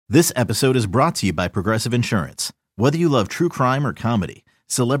This episode is brought to you by Progressive Insurance. Whether you love true crime or comedy,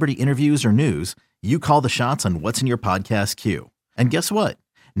 celebrity interviews or news, you call the shots on what's in your podcast queue. And guess what?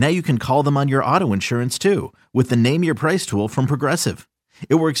 Now you can call them on your auto insurance too with the Name Your Price tool from Progressive.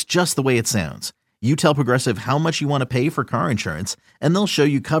 It works just the way it sounds. You tell Progressive how much you want to pay for car insurance, and they'll show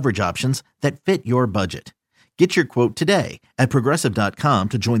you coverage options that fit your budget. Get your quote today at Progressive.com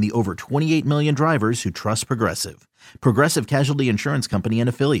to join the over 28 million drivers who trust Progressive. Progressive Casualty Insurance Company and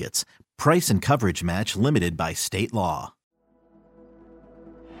Affiliates. Price and coverage match limited by state law.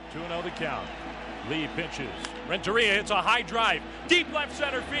 2-0 the count. Lee pitches. Renteria hits a high drive. Deep left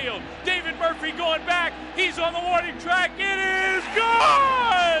center field. David Murphy going back. He's on the warning track. It is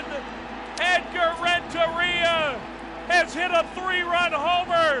gone! Edgar Renteria has hit a 3-run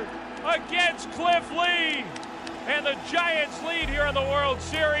homer against Cliff Lee. And the Giants lead here in the World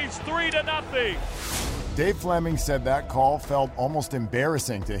Series 3-0. Dave Fleming said that call felt almost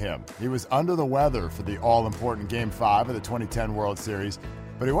embarrassing to him. He was under the weather for the all-important Game 5 of the 2010 World Series,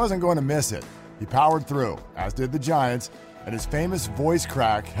 but he wasn't going to miss it. He powered through, as did the Giants, and his famous voice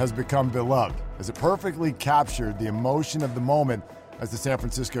crack has become beloved, as it perfectly captured the emotion of the moment as the San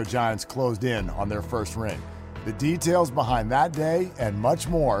Francisco Giants closed in on their first ring. The details behind that day and much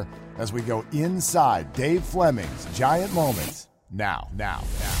more as we go inside Dave Fleming's Giant Moments now.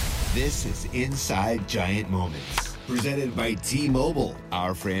 This is Inside Giant Moments, presented by T-Mobile.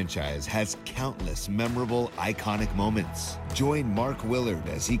 Our franchise has countless memorable, iconic moments. Join Mark Willard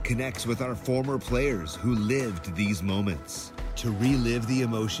as he connects with our former players who lived these moments to relive the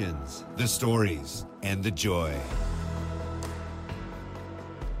emotions, the stories, and the joy.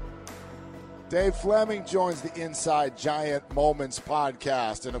 Dave Fleming joins the Inside Giant Moments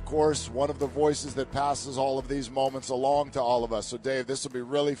podcast, and of course, one of the voices that passes all of these moments along to all of us. So, Dave, this will be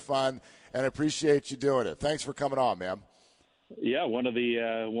really fun, and I appreciate you doing it. Thanks for coming on, man. Yeah, one of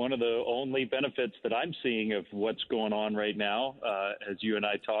the only benefits that I'm seeing of what's going on right now, as you and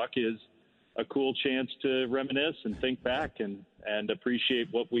I talk, is a cool chance to reminisce and think back and appreciate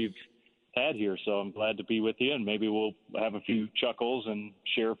what we've had here. So I'm glad to be with you, and maybe we'll have a few chuckles and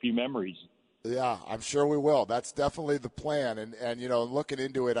share a few memories. Yeah, I'm sure we will. That's definitely the plan. And you know, looking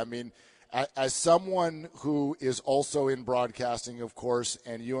into it, I mean, as someone who is also in broadcasting, of course,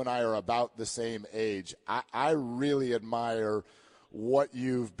 and you and I are about the same age, I really admire what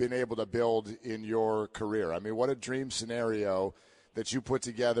you've been able to build in your career. I mean, what a dream scenario that you put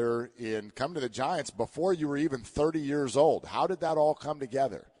together in coming to the Giants before you were even 30 years old. How did that all come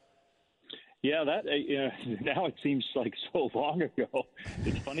together? Yeah, that now it seems like so long ago.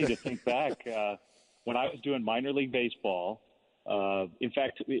 It's funny to think back. When I was doing minor league baseball, in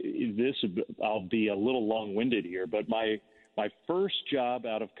fact, I'll be a little long-winded here, but my first job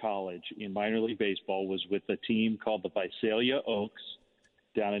out of college in minor league baseball was with a team called the Visalia Oaks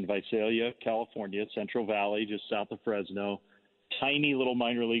down in Visalia, California, Central Valley, just south of Fresno. Tiny little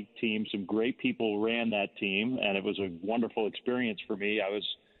minor league team. Some great people ran that team, and it was a wonderful experience for me. I was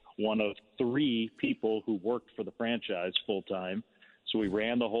one of 3 people who worked for the franchise full time. So we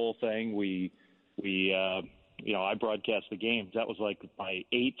ran the whole thing. I broadcast the games. That was like my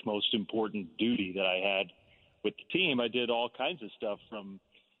 8th most important duty that I had with the team. I did all kinds of stuff from,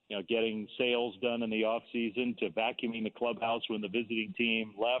 getting sales done in the off season to vacuuming the clubhouse when the visiting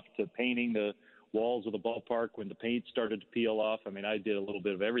team left to painting the walls of the ballpark when the paint started to peel off. I mean, I did a little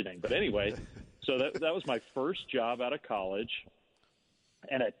bit of everything, but anyway, so that was my first job out of college.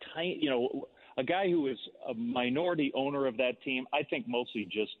 And a guy who was a minority owner of that team, I think mostly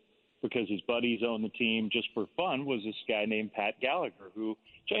just because his buddies owned the team just for fun, was this guy named Pat Gallagher, who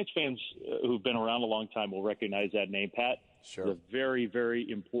Giants fans who've been around a long time will recognize that name. Pat is a very, very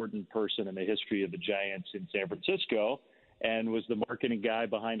important person in the history of the Giants in San Francisco and was the marketing guy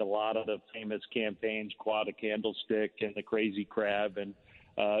behind a lot of the famous campaigns, Quad a Candlestick and the Crazy Crab. And,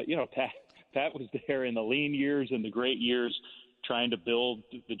 Pat was there in the lean years and the great years, trying to build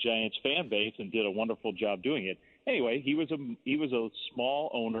the Giants fan base, and did a wonderful job doing it. Anyway, he was a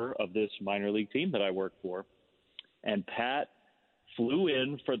small owner of this minor league team that I worked for, and Pat flew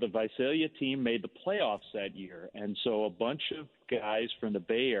in for the Visalia team, made the playoffs that year, and so a bunch of guys from the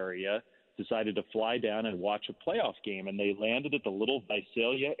Bay Area decided to fly down and watch a playoff game, and they landed at the little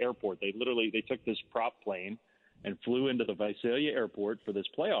Visalia airport. They took this prop plane and flew into the Visalia airport for this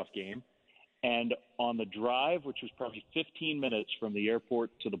playoff game. And on the drive, which was probably 15 minutes from the airport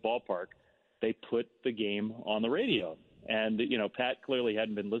to the ballpark, they put the game on the radio. And, Pat clearly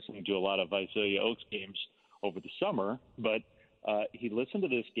hadn't been listening to a lot of Visalia Oaks games over the summer, but he listened to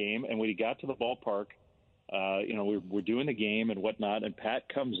this game. And when he got to the ballpark, we're doing the game and whatnot. And Pat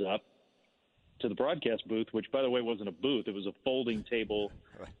comes up to the broadcast booth, which, by the way, wasn't a booth. It was a folding table,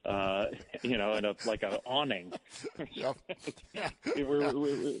 and like an awning. We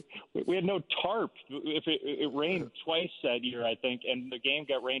had no tarp. If it rained twice that year, I think, and the game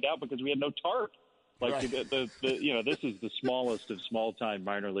got rained out because we had no tarp. Like the this is the smallest of small-time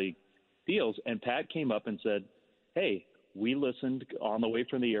minor league deals. And Pat came up and said, "Hey, we listened on the way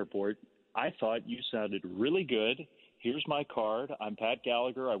from the airport. I thought you sounded really good. Here's my card. I'm Pat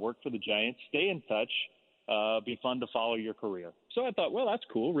Gallagher. I work for the Giants. Stay in touch. Be fun to follow your career." So I thought, well, that's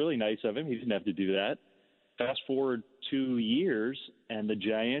cool. Really nice of him. He didn't have to do that. Fast forward 2 years, and the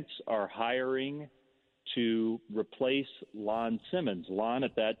Giants are hiring to replace Lon Simmons. Lon,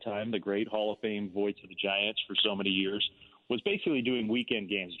 at that time, the great Hall of Fame voice of the Giants for so many years, was basically doing weekend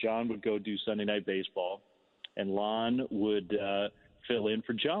games. John would go do Sunday Night Baseball, and Lon would fill in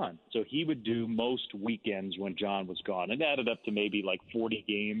for John. So he would do most weekends when John was gone. It added up to maybe like 40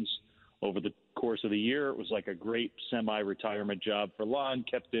 games over the course of the year. It was like a great semi-retirement job for Lon,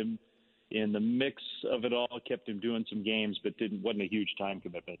 kept him in the mix of it all, kept him doing some games, but wasn't a huge time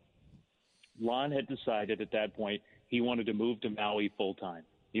commitment. Lon had decided at that point he wanted to move to Maui full-time.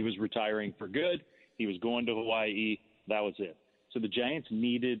 He was retiring for good. He was going to Hawaii. That was it. So the Giants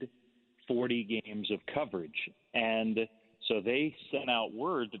needed 40 games of coverage. And so they sent out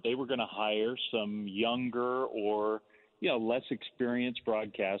word that they were going to hire some younger or, less experienced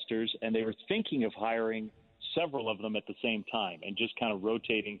broadcasters, and they were thinking of hiring several of them at the same time and just kind of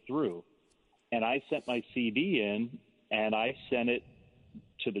rotating through. And I sent my CD in, and I sent it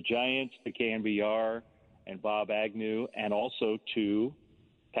to the Giants, to KNBR, and Bob Agnew, and also to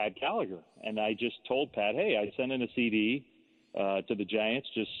Pat Gallagher. And I just told Pat, hey, I sent in a CD to the Giants,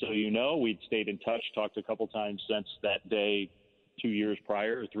 just so you know. We'd stayed in touch, talked a couple times since that day 2 years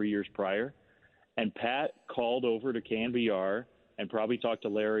prior or 3 years prior. And Pat called over to KNBR and probably talked to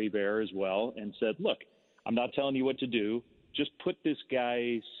Larry Baer as well and said, look, I'm not telling you what to do. Just put this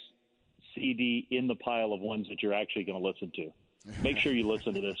guy's CD in the pile of ones that you're actually going to listen to. Make sure you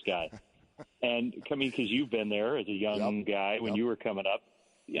listen to this guy. And because you've been there as a young guy when you were coming up,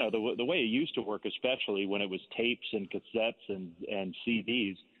 the way it used to work, especially when it was tapes and cassettes and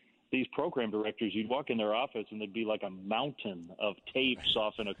CDs, these program directors, you'd walk in their office and there'd be like a mountain of tapes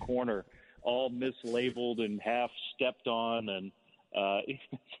off in a corner, all mislabeled and half stepped on. And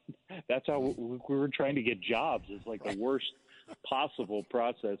that's how we were trying to get jobs. It's like the worst possible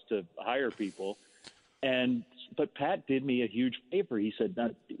process to hire people. But Pat did me a huge favor. He said,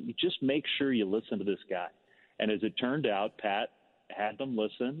 no, just make sure you listen to this guy. And as it turned out, Pat had them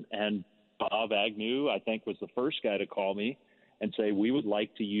listen, and Bob Agnew, I think, was the first guy to call me and say, we would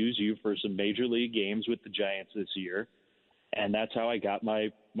like to use you for some major league games with the Giants this year. And that's how I got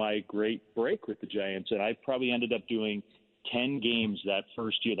my great break with the Giants. And I probably ended up doing 10 games that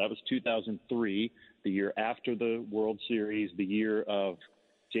first year. That was 2003, the year after the World Series, the year of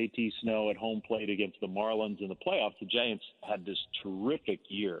JT Snow at home plate against the Marlins in the playoffs. The Giants had this terrific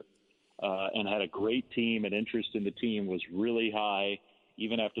year and had a great team, and interest in the team was really high.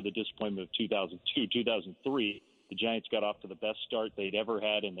 Even after the disappointment of 2002, 2003, the Giants got off to the best start they'd ever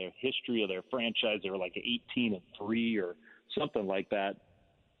had in their history of their franchise. They were like 18-3 or something like that.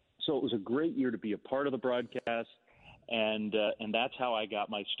 So it was a great year to be a part of the broadcast, and that's how I got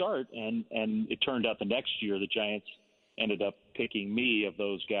my start. And it turned out the next year the Giants ended up picking me of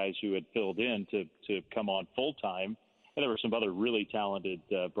those guys who had filled in to come on full time. And there were some other really talented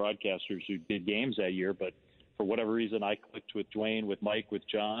broadcasters who did games that year, but for whatever reason, I clicked with Dwayne, with Mike, with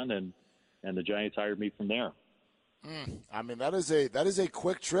John, and the Giants hired me from there. I mean, that is a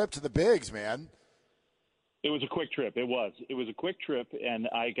quick trip to the bigs, man. It was a quick trip. It was a quick trip, and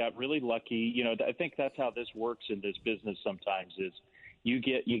I got really lucky. I think that's how this works in this business sometimes is you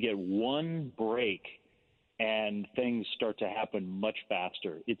get one break and things start to happen much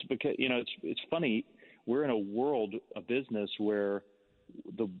faster. It's because, it's funny. We're in a world, a business where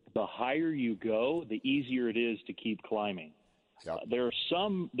the higher you go, the easier it is to keep climbing. Yep. There's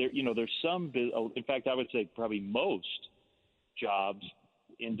some, in fact, I would say probably most jobs,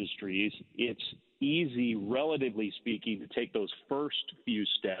 industries, it's easy, relatively speaking, to take those first few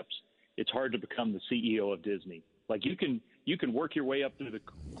steps. It's hard to become the CEO of Disney. Like you can work your way up through the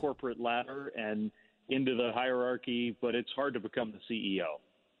corporate ladder and into the hierarchy, but it's hard to become the CEO.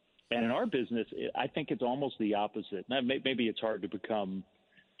 And in our business, I think it's almost the opposite. Now, maybe it's hard to become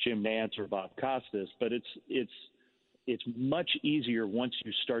Jim Nantz or Bob Costas, but it's much easier once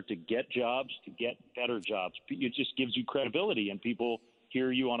you start to get jobs, to get better jobs. It just gives you credibility, and people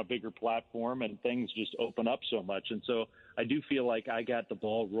hear you on a bigger platform, and things just open up so much. And so I do feel like I got the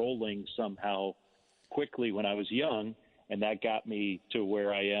ball rolling somehow quickly when I was young. and that got me to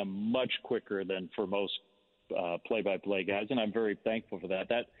where I am much quicker than for most play-by-play guys, and I'm very thankful for that.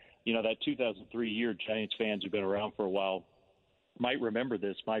 That 2003 year, Giants fans who've been around for a while might remember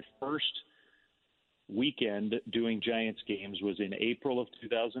this. My first weekend doing Giants games was in April of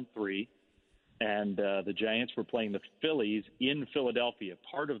 2003, and the Giants were playing the Phillies in Philadelphia.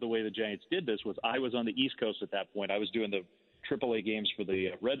 Part of the way the Giants did this was I was on the East Coast at that point. I was doing the AAA games for the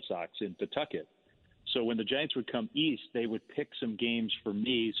Red Sox in Pawtucket. So when the Giants would come east, they would pick some games for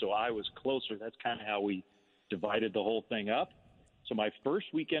me, so I was closer. That's kind of how we divided the whole thing up. So my first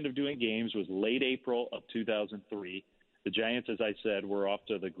weekend of doing games was late April of 2003. The Giants, as I said, were off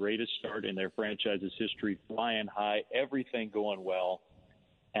to the greatest start in their franchise's history, flying high, everything going well.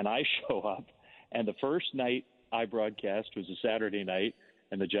 And I show up, and the first night I broadcast was a Saturday night,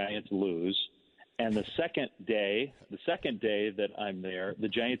 and the Giants lose. And the second day that I'm there, the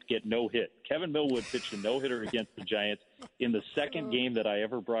Giants get no hit. Kevin Millwood pitched a no-hitter against the Giants in the second game that I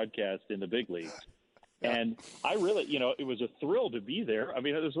ever broadcast in the big leagues. And I really, it was a thrill to be there. I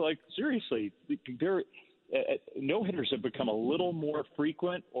mean, it was like, seriously, no-hitters have become a little more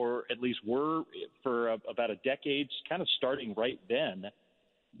frequent, or at least were for about a decade, kind of starting right then.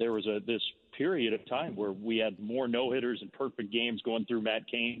 There was this period of time where we had more no-hitters and perfect games going through Matt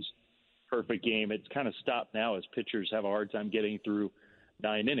Cain's perfect game. It's kind of stopped now as pitchers have a hard time getting through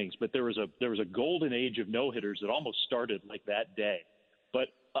 9 innings. But there was a golden age of no-hitters that almost started like that day. But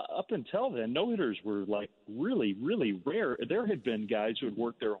up until then, no-hitters were like really, really rare. There had been guys who had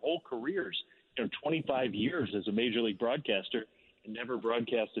worked their whole careers, 25 years as a major league broadcaster and never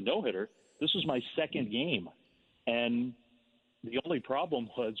broadcast a no-hitter. This was my second game. And the only problem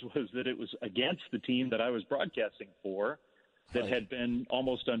was that it was against the team that I was broadcasting for that had been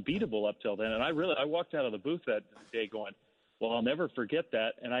almost unbeatable up till then. And I walked out of the booth that day going, well, I'll never forget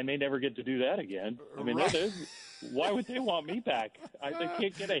that, and I may never get to do that again. I mean, why would they want me back? I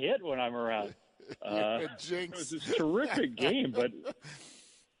can't get a hit when I'm around. It was a terrific game, but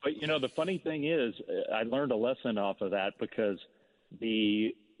the funny thing is, I learned a lesson off of that, because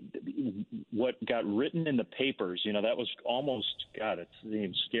what got written in the papers, that was almost, God, it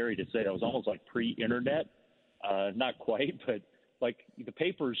seems scary to say, that was almost like pre-internet. Not quite, but like the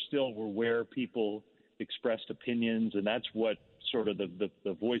papers still were where people expressed opinions, and that's what sort of the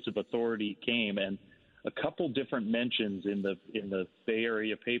voice of authority came. And a couple different mentions in the Bay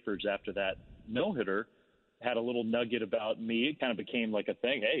Area papers after that no-hitter had a little nugget about me. It kind of became like a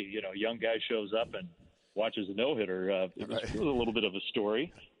thing. Hey, young guy shows up and watches a no-hitter. It was a little bit of a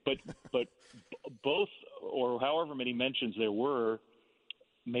story, but both, or however many mentions there were,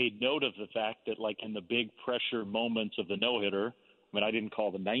 made note of the fact that, like, in the big pressure moments of the no-hitter, I mean, I didn't call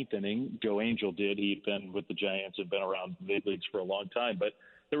the 9th inning. Joe Angel did. He'd been with the Giants and been around the big leagues for a long time. But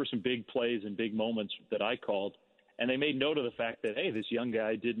there were some big plays and big moments that I called, and they made note of the fact that, hey, this young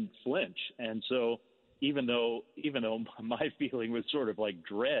guy didn't flinch. And so even though my feeling was sort of like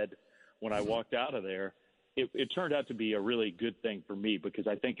dread when I walked out of there, it turned out to be a really good thing for me, because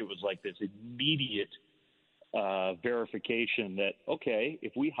I think it was like this immediate verification that, okay,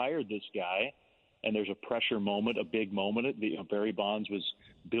 if we hired this guy and there's a pressure moment, a big moment, Barry Bonds was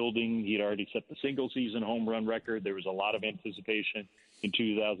building. He'd already set the single-season home run record. There was a lot of anticipation in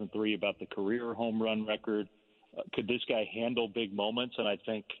 2003 about the career home run record. Could this guy handle big moments? And I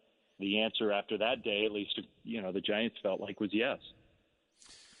think the answer after that day, at least, the Giants felt like, was yes.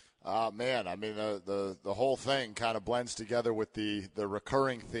 Man, I mean, the whole thing kind of blends together with the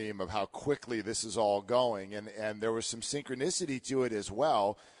recurring theme of how quickly this is all going. And there was some synchronicity to it as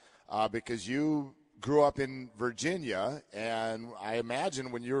well, because you grew up in Virginia, and I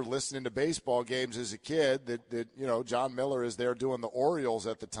imagine when you're listening to baseball games as a kid that John Miller is there doing the Orioles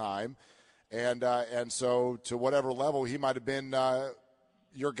at the time. And so to whatever level, he might have been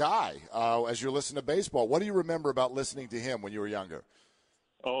your guy as you're listening to baseball. What do you remember about listening to him when you were younger?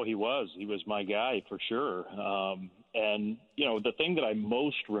 Oh, he was my guy for sure. And, the thing that I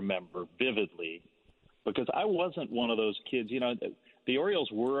most remember vividly, because I wasn't one of those kids, the Orioles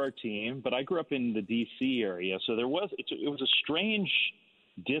were our team, but I grew up in the D.C. area. So it was a strange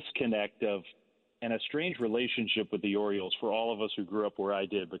disconnect and a strange relationship with the Orioles for all of us who grew up where I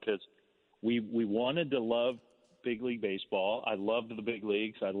did, because we wanted to love big league baseball. I loved the big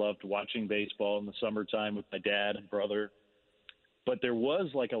leagues. I loved watching baseball in the summertime with my dad and brother. But there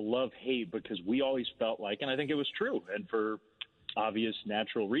was like a love-hate, because we always felt like, and I think it was true, and for obvious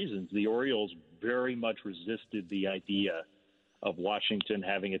natural reasons, the Orioles very much resisted the idea of Washington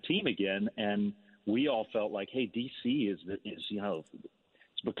having a team again. And we all felt like, hey, D.C. it's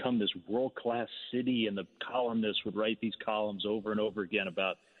become this world-class city, and the columnists would write these columns over and over again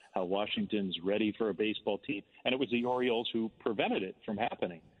about how Washington's ready for a baseball team. And it was the Orioles who prevented it from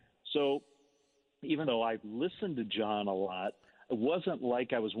happening. So even though I've listened to John a lot, it wasn't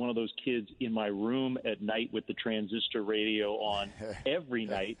like I was one of those kids in my room at night with the transistor radio on every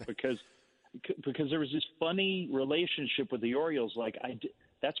night because there was this funny relationship with the Orioles. Like,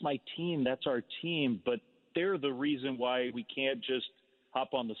 that's my team, that's our team, but they're the reason why we can't just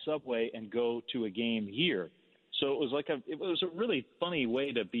hop on the subway and go to a game here. So it was a really funny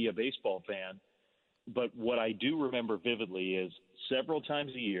way to be a baseball fan. But what I do remember vividly is several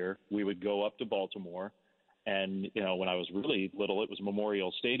times a year we would go up to Baltimore. And, you know, when I was really little, it was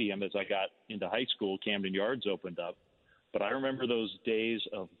Memorial Stadium. As I got into high school, Camden Yards opened up. But I remember those days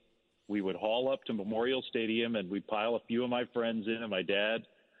of we would haul up to Memorial Stadium and we'd pile a few of my friends in, and my dad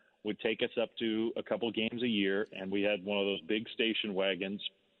would take us up to a couple games a year. And we had one of those big station wagons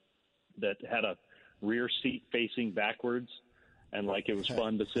that had a rear seat facing backwards. And like it was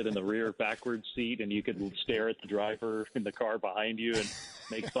fun to sit in the rear backwards seat, and you could stare at the driver in the car behind you and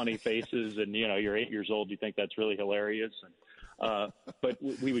make funny faces. And, you know, you're 8 years old. You think that's really hilarious. And, but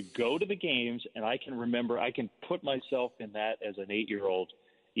we would go to the games, and I can remember, I can put myself in that as an 8-year-old,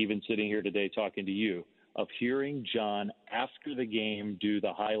 even sitting here today talking to you, of hearing John after the game do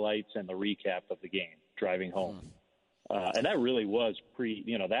the highlights and the recap of the game driving home. And that really was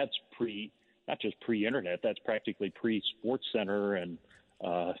that's not just pre-internet, that's practically pre-Sports Center and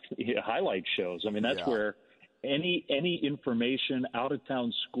highlight shows. I mean, that's where any information,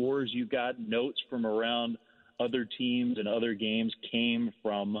 out-of-town scores you got, notes from around other teams and other games came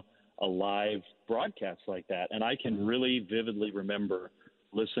from a live broadcast like that. And I can really vividly remember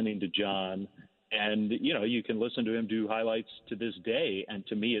listening to John, and, you know, you can listen to him do highlights to this day, and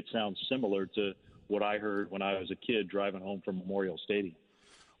to me it sounds similar to what I heard when I was a kid driving home from Memorial Stadium.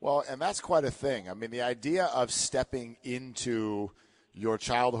 Well, and that's quite a thing. I mean, the idea of stepping into your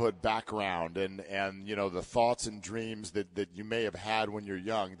childhood background and you know, the thoughts and dreams that you may have had when you're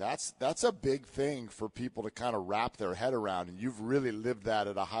young, that's a big thing for people to kind of wrap their head around, and you've really lived that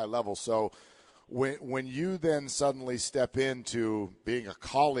at a high level. So when you then suddenly step into being a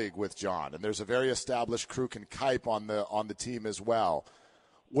colleague with John, and there's a very established Kruk and Kipe on the team as well,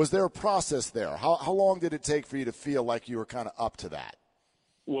 was there a process there? How long did it take for you to feel like you were kind of up to that?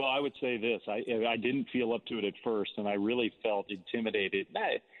 Well, I would say this. I didn't feel up to it at first, and I really felt intimidated.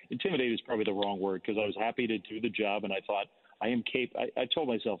 Intimidated is probably the wrong word, because I was happy to do the job, and I thought, I told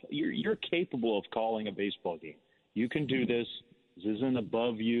myself, you're capable of calling a baseball game. You can do this. This isn't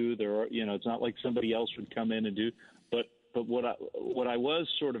above you. It's not like somebody else would come in and do. But what I was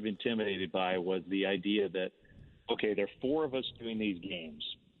sort of intimidated by was the idea that, okay, there are 4 of us doing these games,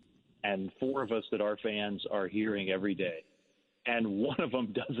 and 4 of us that our fans are hearing every day. And one of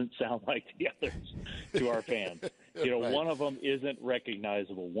them doesn't sound like the others to our fans. Right. One of them isn't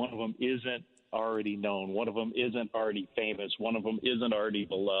recognizable. One of them isn't already known. One of them isn't already famous. One of them isn't already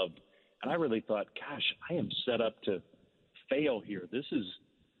beloved. And I really thought, gosh, I am set up to fail here. This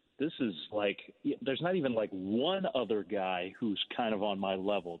is like, there's not even like one other guy who's kind of on my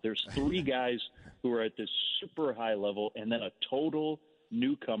level. There's 3 guys who are at this super high level, and then a total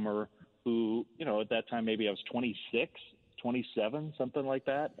newcomer who, at that time maybe I was 26. 27, something like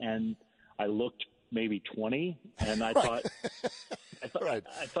that, and I looked maybe 20, and I thought,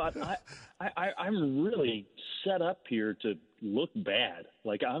 I'm really set up here to look bad.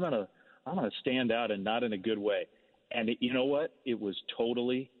 Like I'm gonna stand out, and not in a good way. And you know what? It was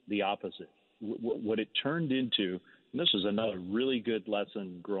totally the opposite. What it turned into, and this was another really good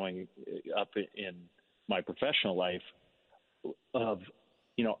lesson growing up in my professional life, of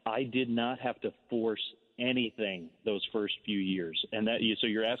I did not have to force anything those first few years. And so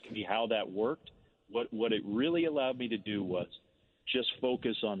you're asking me how that worked. What it really allowed me to do was just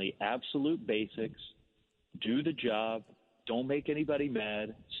focus on the absolute basics, do the job, don't make anybody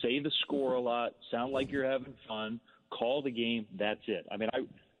mad, say the score a lot, sound like you're having fun, call the game, that's it. I mean,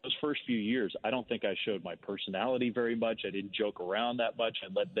 those first few years, I don't think I showed my personality very much. I didn't joke around that much.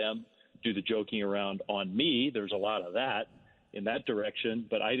 I let them do the joking around on me. There's a lot of that in that direction,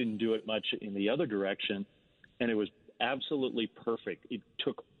 but I didn't do it much in the other direction, and it was absolutely perfect. It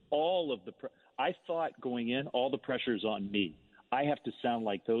took all of I thought going in, all the pressure's on me. I have to sound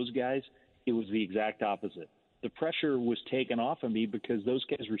like those guys. It was the exact opposite. The pressure was taken off of me because those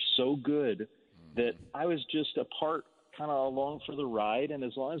guys were so good that I was just a part, kind of along for the ride, and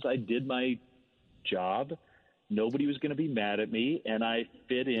as long as I did my job, nobody was going to be mad at me, and I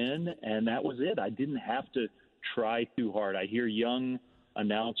fit in, and that was it. I didn't have to try too hard. I hear young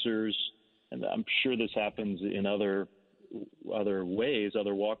announcers, and I'm sure this happens in other ways,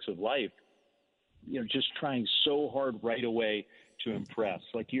 other walks of life, just trying so hard right away to impress.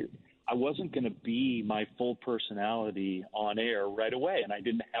 I wasn't going to be my full personality on air right away, and I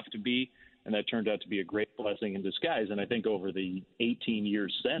didn't have to be, and that turned out to be a great blessing in disguise. And I think over the 18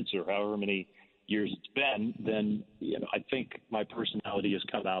 years since, or however many years it's been, then I think my personality has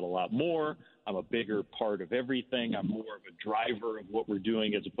come out a lot more. I'm a bigger part of everything. I'm more of a driver of what we're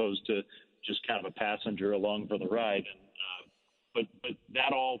doing as opposed to just kind of a passenger along for the ride. And but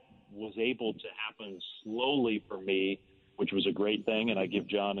that all was able to happen slowly for me, which was a great thing, and I give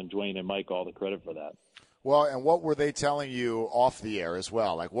John and Dwayne and Mike all the credit for that. Well, and what were they telling you off the air as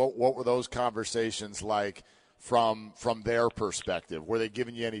well? Like, what were those conversations like from their perspective? Were they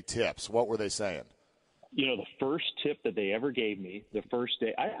giving you any tips? What were they saying? The first tip that they ever gave me, the first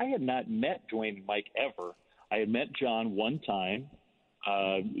day, I had not met Dwayne and Mike ever. I had met John one time.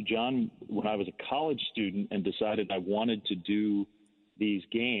 John, when I was a college student and decided I wanted to do these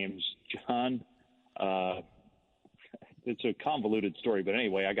games, John it's a convoluted story, but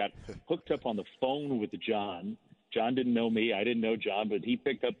anyway, I got hooked up on the phone with John. John didn't know me. I didn't know John, but he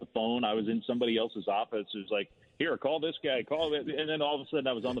picked up the phone. I was in somebody else's office. It was like, here, call this guy, call it. And then all of a sudden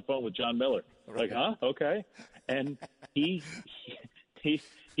I was on the phone with John Miller. Like, huh? Okay. And he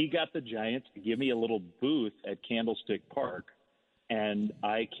got the Giants to give me a little booth at Candlestick Park. And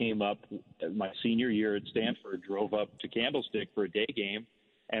I came up my senior year at Stanford, drove up to Candlestick for a day game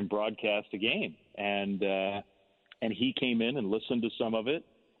and broadcast a game. And he came in and listened to some of it,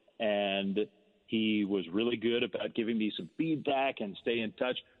 and he was really good about giving me some feedback and stay in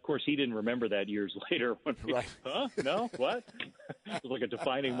touch. Of course, he didn't remember that years later. Right. Huh? No? What? It was like a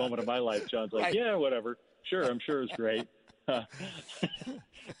defining moment of my life. John's like, yeah, whatever. Sure, I'm sure it's great.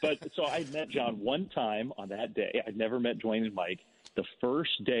 But so I met John one time on that day. I'd never met Dwayne and Mike. The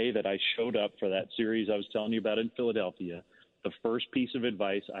first day that I showed up for that series I was telling you about in Philadelphia, the first piece of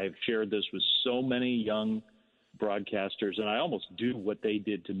advice, I've shared this with so many young broadcasters, and I almost do what they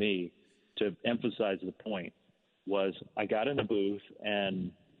did to me to emphasize the point, was I got in the booth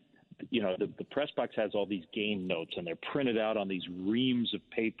and, the press box has all these game notes, and they're printed out on these reams of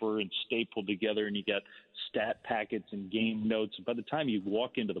paper and stapled together, and you got stat packets and game notes. By the time you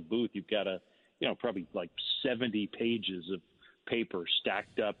walk into the booth, you've got probably like 70 pages of paper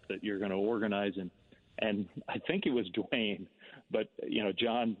stacked up that you're going to organize. And I think it was Dwayne, but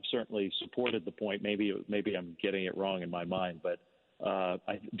John certainly supported the point. Maybe I'm getting it wrong in my mind, but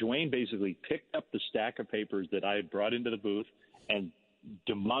Dwayne basically picked up the stack of papers that I had brought into the booth and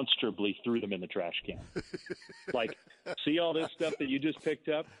demonstrably threw them in the trash can. Like, see all this stuff that you just picked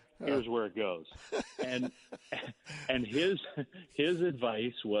up? Here's where it goes. And his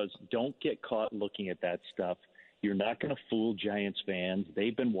advice was, don't get caught looking at that stuff. You're not going to fool Giants fans.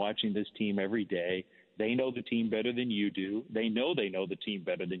 They've been watching this team every day. They know the team better than you do. They know the team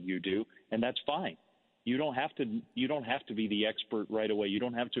better than you do, and that's fine. You don't have to be the expert right away. You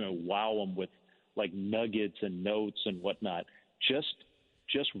don't have to wow them with like nuggets and notes and whatnot.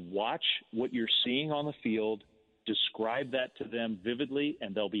 Just watch what you're seeing on the field, describe that to them vividly,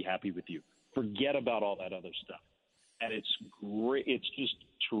 and they'll be happy with you. Forget about all that other stuff. And it's great. It's just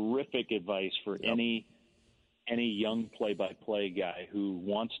terrific advice for any young play-by-play guy who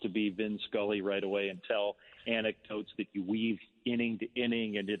wants to be Vin Scully right away and tell anecdotes that you weave inning to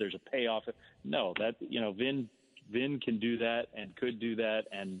inning and there's a payoff. No, Vin can do that and could do that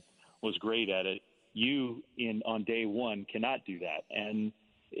and was great at it. You on day one cannot do that. And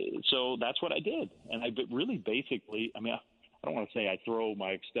so that's what I did. And I really basically, I don't want to say I throw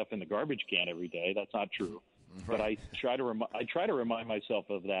my stuff in the garbage can every day. That's not true. Right. But I try to remind myself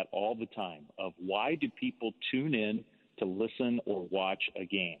of that all the time, of why do people tune in to listen or watch a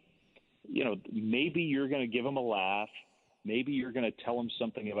game? Maybe you're going to give them a laugh. Maybe you're going to tell them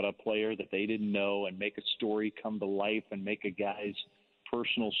something about a player that they didn't know and make a story come to life and make a guy's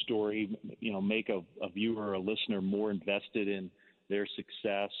personal story, make a viewer or a listener more invested in their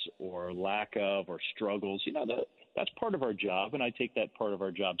success or lack of or struggles. That's part of our job, and I take that part of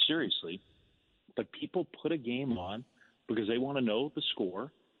our job seriously. But people put a game on because they want to know the score.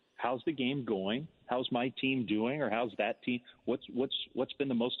 How's the game going? How's my team doing? Or how's that team? What's been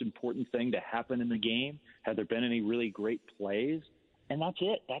the most important thing to happen in the game? Have there been any really great plays? And that's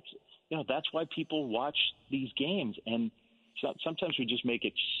it. That's why people watch these games. And sometimes we just make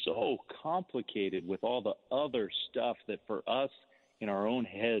it so complicated with all the other stuff that for us in our own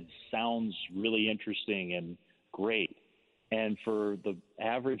heads sounds really interesting and great. And for the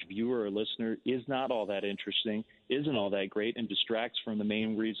average viewer or listener is not all that interesting, isn't all that great, and distracts from the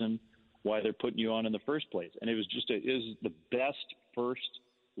main reason why they're putting you on in the first place. And it was the best first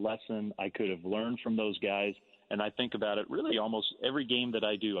lesson I could have learned from those guys. And I think about it really almost every game that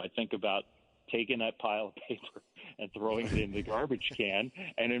I do. I think about taking that pile of paper and throwing it in the garbage can.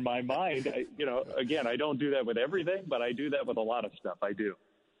 And in my mind, again, I don't do that with everything, but I do that with a lot of stuff. I do.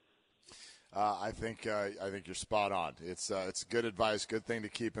 I think you're spot on. It's good advice, good thing to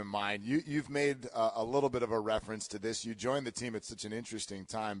keep in mind. You've made a little bit of a reference to this. You joined the team at such an interesting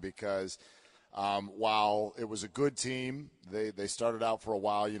time because while it was a good team, they started out for a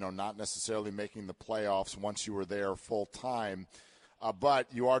while, not necessarily making the playoffs once you were there full time. But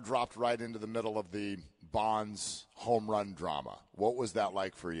you are dropped right into the middle of the Bonds home run drama. What was that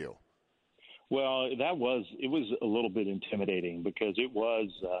like for you? Well, it was a little bit intimidating because it was,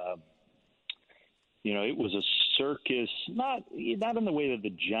 it was a circus, not in the way that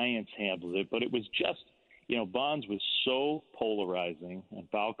the Giants handled it, but it was just, Bonds was so polarizing, and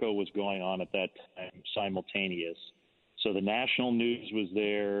Falco was going on at that time simultaneous. So the national news was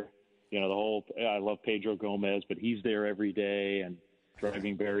there, I love Pedro Gomez, but he's there every day and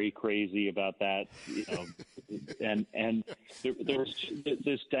driving Barry crazy about that, and there was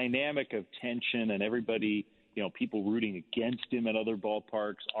this dynamic of tension and everybody, people rooting against him at other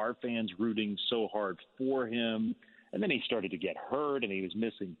ballparks, our fans rooting so hard for him. And then he started to get hurt and he was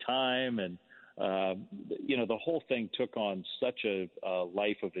missing time. And, the whole thing took on such a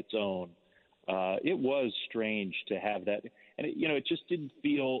life of its own. It was strange to have that. And, it just didn't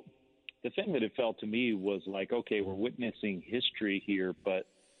feel – the thing that it felt to me was like, okay, we're witnessing history here, but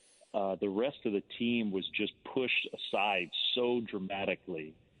the rest of the team was just pushed aside so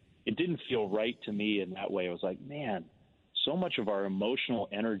dramatically. It didn't feel right to me in that way. I was like, man, so much of our emotional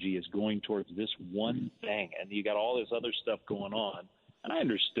energy is going towards this one thing, and you got all this other stuff going on. And I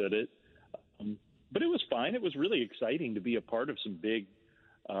understood it, but it was fine. It was really exciting to be a part of some big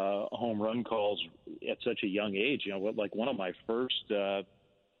home run calls at such a young age. Like one of my first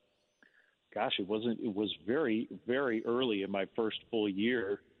it was very, very early in my first full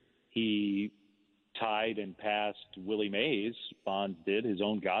year. He tied and passed Willie Mays. Bonds did, his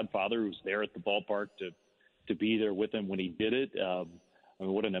own godfather, who was there at the ballpark to be there with him when he did it.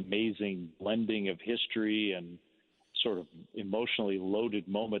 What an amazing blending of history and sort of emotionally loaded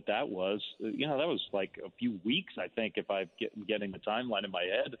moment that was. That was like a few weeks, I think, if I'm getting the timeline in my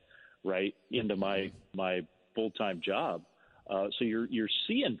head right, into my full-time job. So you're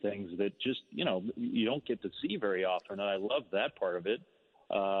seeing things that just, you don't get to see very often. And I love that part of it.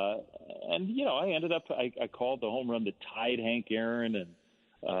 I ended up, I called the home run that tied Hank Aaron. And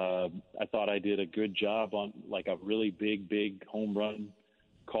I thought I did a good job on like a really big home run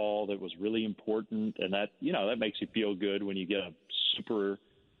call that was really important. And that, that makes you feel good when you get a super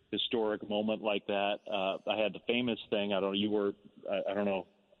historic moment like that. I had the famous thing. I don't know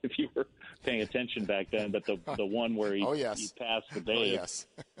if you were paying attention back then, but the one where he passed the Babe. Oh, yes.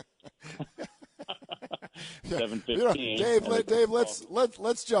 7:15. Dave,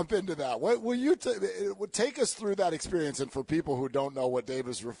 let's jump into that. What will you take us through that experience? And for people who don't know what Dave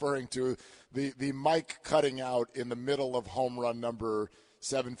is referring to, the mic cutting out in the middle of home run number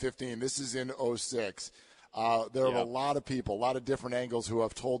 715. This is in 06. There are a lot of people, a lot of different angles who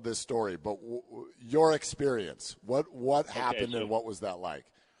have told this story. But your experience, what happened and what was that like?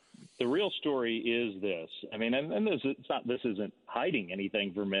 The real story is this. I mean, and this isn't hiding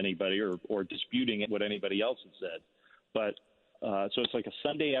anything from anybody or disputing what anybody else has said. But so it's like a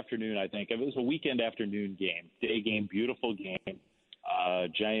Sunday afternoon, I think. It was a weekend afternoon game, day game, beautiful game.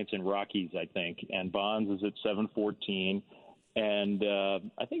 Giants and Rockies, I think. And Bonds is at 7:14. And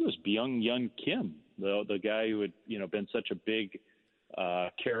I think it was Byung-Hyun Kim, the guy who had been such a big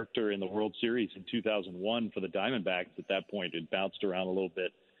character in the World Series in 2001 for the Diamondbacks. At that point, it bounced around a little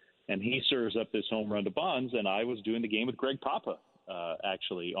bit. And he serves up this home run to Bonds, and I was doing the game with Greg Papa,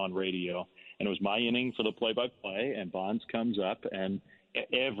 actually, on radio. And it was my inning for the play-by-play, and Bonds comes up, and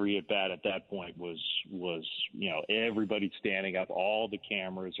every at-bat at that point was everybody standing up. All the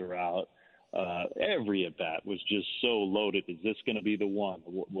cameras are out. Every at-bat was just so loaded. Is this going to be the one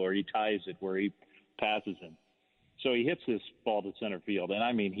where he ties it, where he passes him? So he hits this ball to center field, and,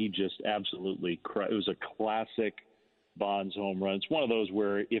 I mean, he just absolutely – it was a classic – Bonds home run. It's one of those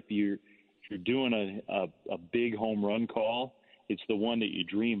where if you're doing a big home run call, it's the one that you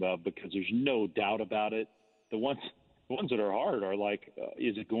dream of because there's no doubt about it. The ones that are hard are like,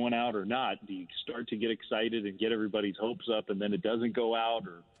 is it going out or not? Do you start to get excited and get everybody's hopes up and then it doesn't go out?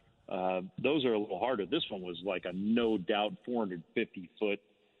 Or those are a little harder. This one was like a no doubt 450-foot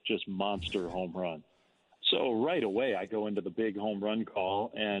just monster home run. So right away I go into the big home run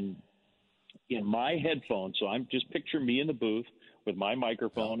call and in my headphones, so I'm just picture me in the booth with my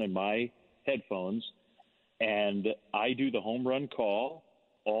microphone and my headphones, and I do the home run call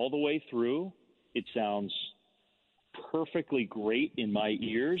all the way through. It sounds perfectly great in my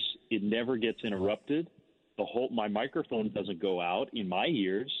ears. It never gets interrupted. My microphone doesn't go out in my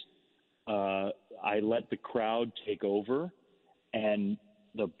ears. I let the crowd take over, and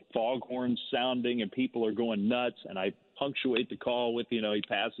the foghorn sounding, and people are going nuts, and I punctuate the call with, he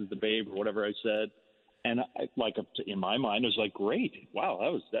passes the babe or whatever I said. And in my mind, it was like, great.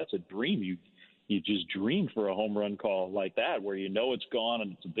 Wow, that's a dream. You just dream for a home run call like that, where it's gone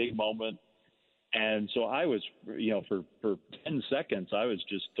and it's a big moment. And so I was, for 10 seconds, I was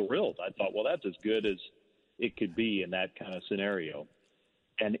just thrilled. I thought, well, that's as good as it could be in that kind of scenario.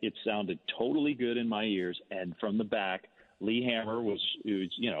 And it sounded totally good in my ears. And from the back, Lee Hammer was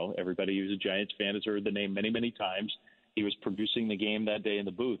everybody who's a Giants fan has heard the name many, many times. He was producing the game that day in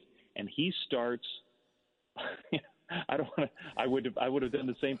the booth. And he starts I would have done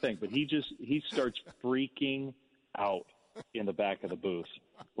the same thing, but he starts freaking out in the back of the booth.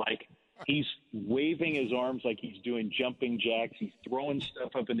 Like, he's waving his arms like he's doing jumping jacks. He's throwing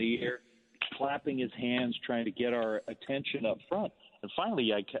stuff up in the air, clapping his hands, trying to get our attention up front. And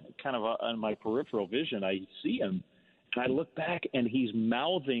finally, I kind of on my peripheral vision, I see him, and I look back, and he's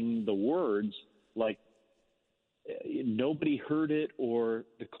mouthing the words like nobody heard it, or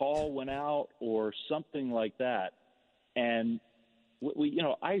the call went out, or something like that. And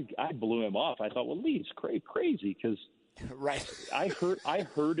I blew him off. I thought, well, Lee's crazy because right. I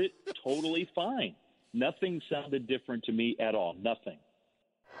heard it totally fine. Nothing sounded different to me at all. Nothing.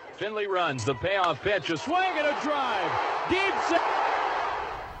 Finley runs the payoff pitch, a swing and a drive. Deep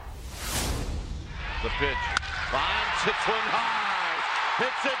the pitch. Bonds hits one high.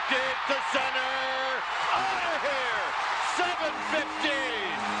 Hits it deep to center. Out of here. 7:15.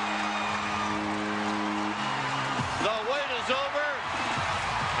 The wait is over,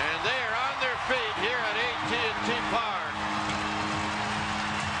 and they are on their feet here at AT&T Park.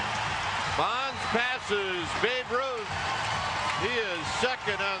 Bonds passes Babe Ruth. He is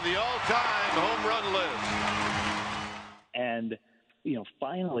second on the all-time home run list. And,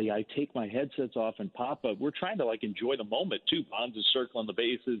 finally I take my headsets off and Papa, we're trying to enjoy the moment too. Bonds is circling the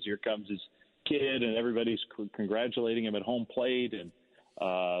bases. Here comes his kid, and everybody's congratulating him at home plate and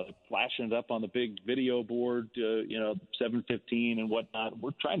flashing it up on the big video board, 7:15 and whatnot.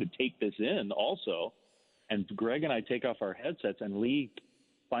 We're trying to take this in also. And Greg and I take off our headsets, and Lee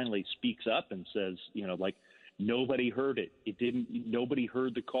finally speaks up and says, nobody heard it. Nobody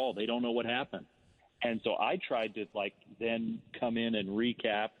heard the call. They don't know what happened. And so I tried to then come in and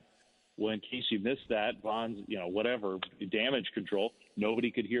recap. Well, in case you missed that, Bonds, whatever, damage control, nobody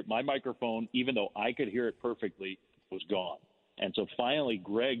could hear my microphone, even though I could hear it perfectly, was gone. And so finally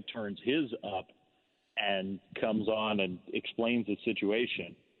Greg turns his up and comes on and explains the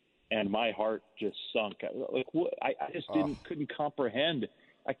situation. And my heart just sunk. I just couldn't comprehend.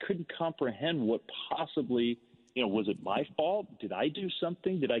 I couldn't comprehend what possibly, was it my fault? Did I do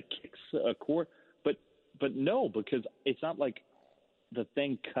something? Did I kick a court? But no, because it's not like the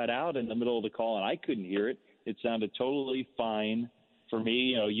thing cut out in the middle of the call and I couldn't hear it. It sounded totally fine. For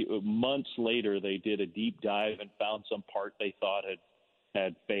me, months later, they did a deep dive and found some part they thought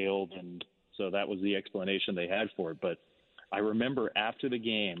had failed, and so that was the explanation they had for it. But I remember after the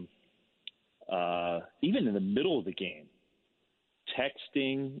game, even in the middle of the game,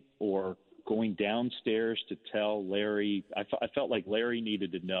 texting or going downstairs to tell Larry. I felt like Larry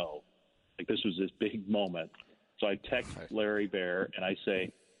needed to know, this was this big moment. So I text Larry Baer and I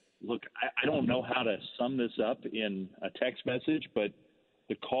say, look, I don't know how to sum this up in a text message, but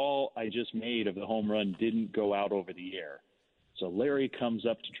the call I just made of the home run didn't go out over the air. So Larry comes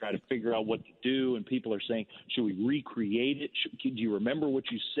up to try to figure out what to do, and people are saying, should we recreate it? Do you remember what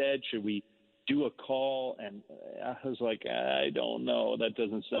you said? Should we do a call? And I was like, I don't know. That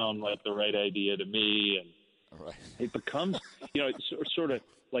doesn't sound like the right idea to me. And it becomes, it's sort of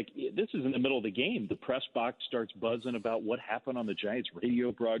like this is in the middle of the game. The press box starts buzzing about what happened on the Giants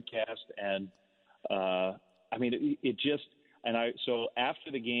radio broadcast. And, so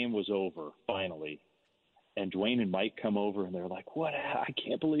after the game was over, finally, and Dwayne and Mike come over and they're like, what? I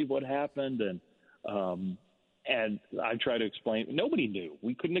can't believe what happened. And I try to explain. Nobody knew.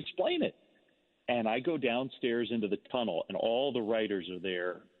 We couldn't explain it. And I go downstairs into the tunnel, and all the writers are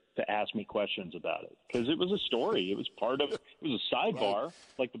there to ask me questions about it, because it was a story. It was it was a sidebar. Right.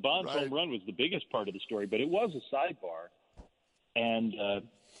 Like the Bonds home run was the biggest part of the story, but it was a sidebar. And,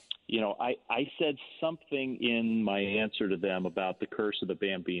 I said something in my answer to them about the curse of the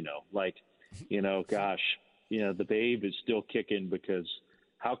Bambino. Like, the babe is still kicking, because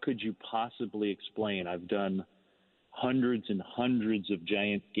how could you possibly explain? I've done hundreds and hundreds of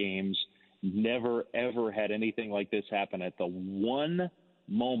Giants games, never, ever had anything like this happen at the one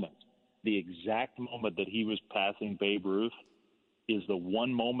moment the exact moment that he was passing Babe Ruth is the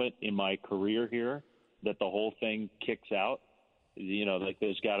one moment in my career here that the whole thing kicks out. You know, like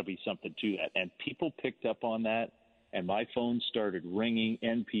there's got to be something to that. And people picked up on that, and my phone started ringing.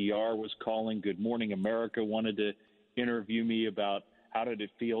 NPR was calling. Good Morning America wanted to interview me about how did it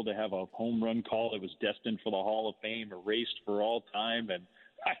feel to have a home run call that was destined for the Hall of Fame, erased for all time. And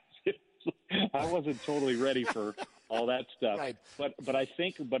I wasn't totally ready for all that stuff. Right. But I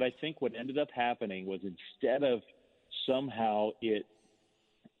think what ended up happening was, instead of somehow it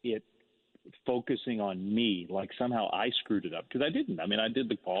focusing on me, like somehow I screwed it up, because I didn't. I mean, I did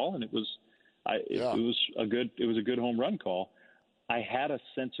the call, and it was a good home run call. I had a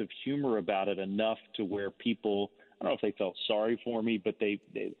sense of humor about it enough to where people, I don't know if they felt sorry for me, but they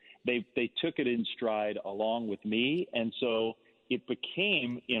took it in stride along with me, and so it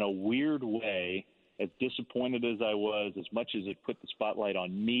became, in a weird way, as disappointed as I was, as much as it put the spotlight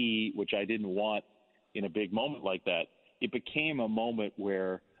on me, which I didn't want in a big moment like that, it became a moment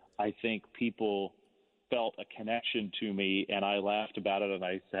where I think people felt a connection to me, and I laughed about it, and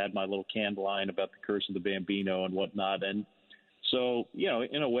I had my little canned line about the curse of the Bambino and whatnot. And so, you know,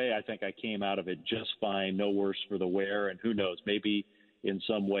 in a way, I think I came out of it just fine, no worse for the wear, and who knows, maybe in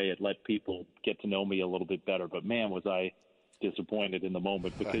some way it let people get to know me a little bit better. But man, was I disappointed in the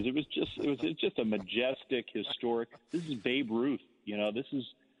moment, because it was just a majestic, historic. This is Babe Ruth. You know, this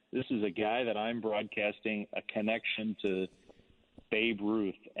is a guy that I'm broadcasting a connection to Babe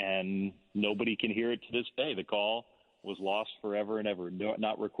Ruth, and nobody can hear it to this day. The call was lost forever and ever,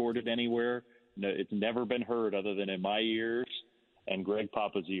 not recorded anywhere. No, it's never been heard other than in my ears and Greg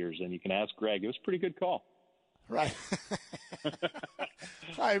Papa's ears. And you can ask Greg. It was a pretty good call. Right.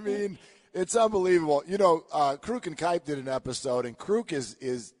 I mean, it's unbelievable. You know, Kruk and Kipe did an episode, and Kruk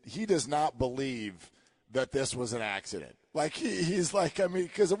he does not believe that this was an accident. Like, he's like, I mean,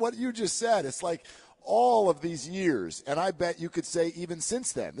 because of what you just said, it's like all of these years, and I bet you could say even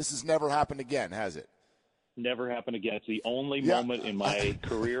since then, this has never happened again, has it? Never happened again. It's the only moment in my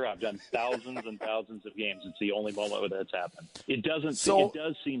career. I've done thousands and thousands of games. It's the only moment where that's happened. It does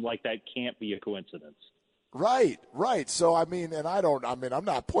seem like that can't be a coincidence. Right. So, I mean, I'm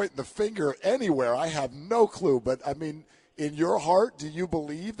not pointing the finger anywhere. I have no clue. But, I mean, in your heart, do you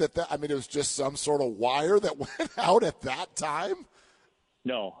believe that it was just some sort of wire that went out at that time?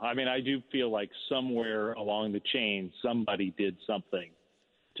 No. I mean, I do feel like somewhere along the chain, somebody did something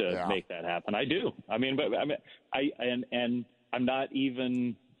to make that happen. I do. I mean, but I'm not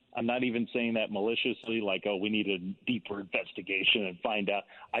even saying that maliciously, like, oh, we need a deeper investigation and find out.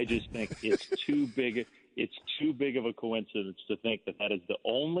 I just think it's too big. It's too big of a coincidence to think that is the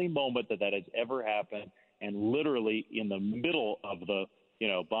only moment that has ever happened, and literally in the middle of the,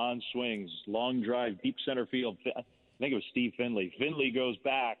 Bond swings, long drive, deep center field. I think it was Steve Finley. Finley goes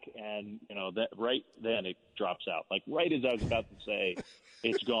back, and that right then it drops out. Like right as I was about to say,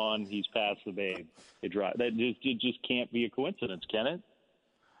 it's gone. He's past the Babe. It dropped. That just can't be a coincidence, can it?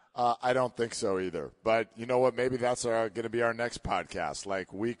 I don't think so either. But you know what? Maybe that's going to be our next podcast.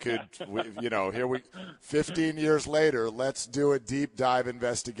 Like we could, 15 years later, let's do a deep dive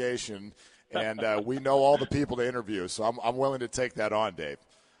investigation, and we know all the people to interview. So I'm willing to take that on, Dave.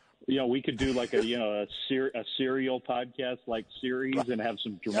 We could do like a serial podcast like series and have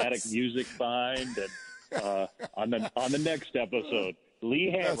some dramatic music behind. And on the next episode,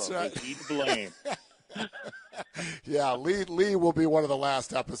 Lee Hammer will be to blame. Yeah, Lee will be one of the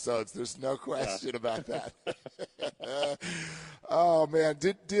last episodes. There's no question about that. Oh man,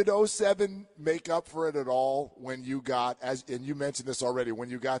 did 07 make up for it at all when you got, and you mentioned this already, when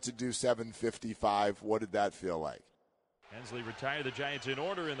you got to do 755? What did that feel like? Hensley retired the Giants in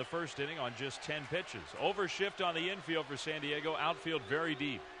order in the first inning on just 10 pitches. Overshift on the infield for San Diego. Outfield very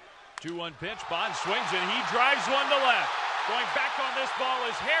deep. 2-1 pitch. Bond swings and he drives one to left. Going back on this ball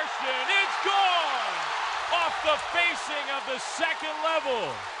is Hairston. It's gone! Off the facing of the second level.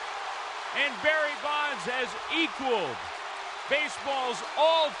 And Barry Bonds has equaled baseball's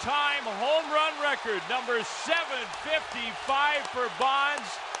all-time home run record, number 755 for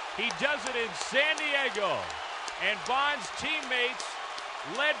Bonds. He does it in San Diego. And Bonds' teammates,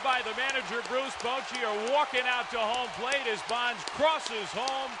 led by the manager Bruce Bochy, are walking out to home plate as Bonds crosses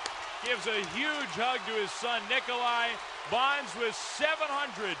home, gives a huge hug to his son Nikolai. Bonds with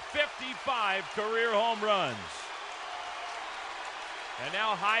 755 career home runs. And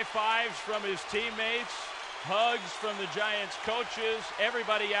now high fives from his teammates, hugs from the Giants coaches,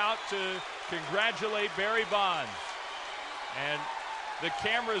 everybody out to congratulate Barry Bonds. And the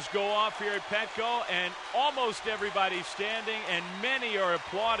cameras go off here at Petco, and almost everybody's standing, and many are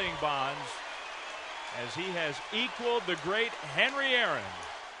applauding Bonds as he has equaled the great Henry Aaron.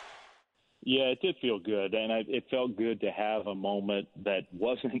 Yeah, it did feel good, and it felt good to have a moment that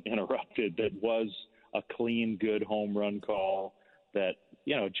wasn't interrupted, that was a clean, good home run call that,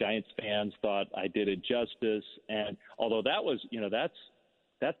 Giants fans thought I did it justice. And although that was,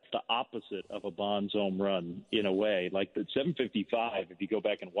 that's the opposite of a Bonds home run in a way. Like the 755, if you go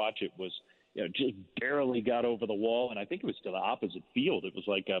back and watch it, was just barely got over the wall, and I think it was to the opposite field. It was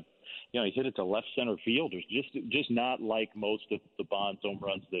like he hit it to left center field. Just not like most of the Bonds home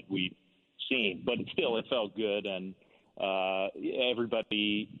runs that we've seen. But still, it felt good, and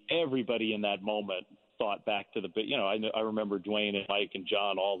everybody in that moment thought back to the big. I remember Dwayne and Mike and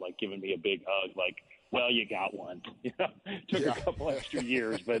John all like giving me a big hug, like, well, you got one. Took a couple extra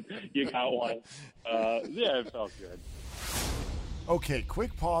years, but you got one. It felt good. Okay,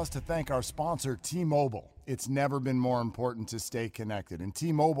 quick pause to thank our sponsor, T-Mobile. It's never been more important to stay connected, and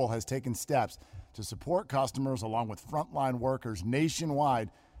T-Mobile has taken steps to support customers along with frontline workers nationwide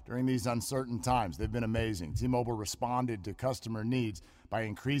during these uncertain times. They've been amazing. T-Mobile responded to customer needs by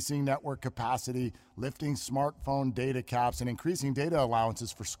increasing network capacity, lifting smartphone data caps, and increasing data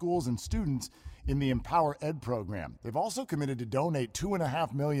allowances for schools and students in the Empower Ed program. They've also committed to donate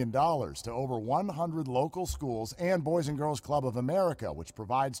 $2.5 million to over 100 local schools and Boys and Girls Club of America, which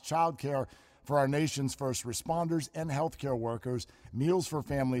provides childcare for our nation's first responders and healthcare workers, meals for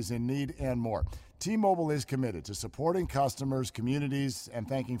families in need, and more. T-Mobile is committed to supporting customers, communities, and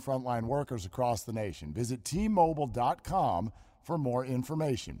thanking frontline workers across the nation. Visit T-Mobile.com for more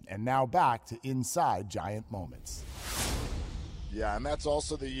information. And now back to Inside Giant Moments. Yeah, and that's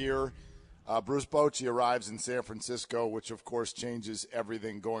also the year Bruce Bochy arrives in San Francisco, which, of course, changes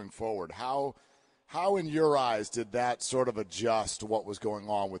everything going forward. How in your eyes, did that sort of adjust to what was going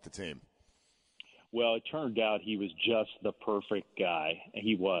on with the team? Well, it turned out he was just the perfect guy.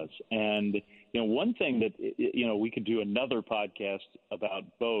 He was. And, one thing that, we could do another podcast about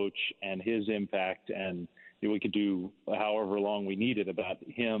Boch and his impact, and we could do however long we needed about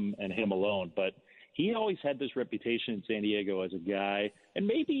him and him alone. But he always had this reputation in San Diego as a guy, and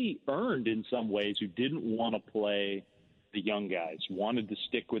maybe earned in some ways, who didn't want to play the young guys, wanted to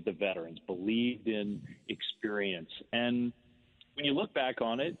stick with the veterans, believed in experience. And when you look back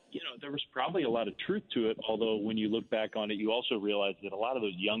on it, there was probably a lot of truth to it, although when you look back on it, you also realize that a lot of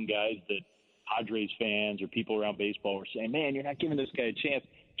those young guys that Padres fans or people around baseball were saying, man, you're not giving this guy a chance,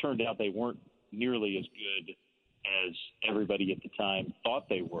 turned out they weren't nearly as good as everybody at the time thought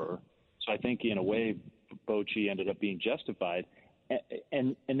they were. So I think in a way, Bochy ended up being justified.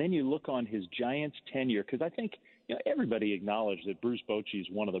 And then you look on his Giants tenure, because I think everybody acknowledged that Bruce Bochy is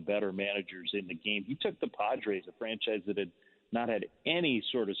one of the better managers in the game. He took the Padres, a franchise that had not had any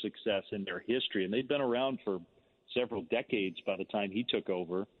sort of success in their history, and they'd been around for several decades by the time he took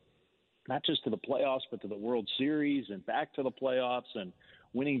over, not just to the playoffs, but to the World Series and back to the playoffs and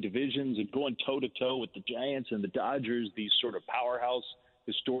winning divisions and going toe-to-toe with the Giants and the Dodgers, these sort of powerhouse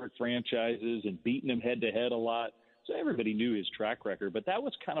historic franchises, and beating them head-to-head a lot. So everybody knew his track record, but that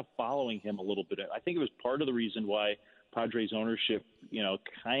was kind of following him a little bit. I think it was part of the reason why Padres ownership,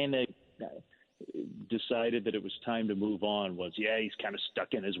 kind of decided that it was time to move on was, he's kind of stuck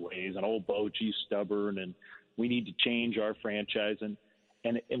in his ways, and old Bochy's stubborn, and we need to change our franchise. And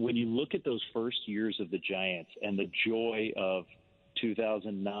when you look at those first years of the Giants and the joy of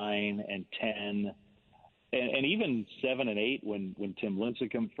 2009 and 10 and even 7 and 8 when Tim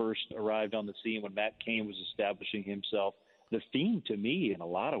Lincecum first arrived on the scene, when Matt Cain was establishing himself, the theme to me in a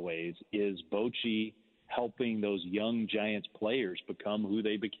lot of ways is Bochy helping those young Giants players become who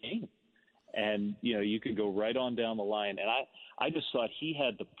they became. And, you could go right on down the line. And I just thought he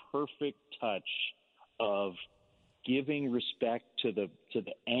had the perfect touch of giving respect to the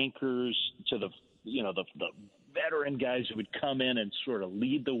anchors, to the veteran guys who would come in and sort of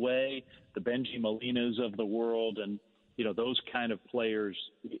lead the way, the Benji Molinas of the world, and those kind of players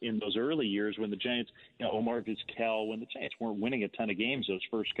in those early years when the Giants, Omar Vizquel, when the Giants weren't winning a ton of games those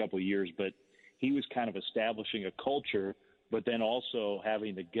first couple of years, but he was kind of establishing a culture, but then also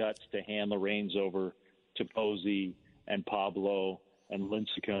having the guts to hand the reins over to Posey and Pablo and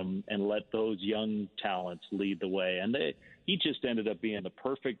Lincecum and let those young talents lead the way. And he just ended up being the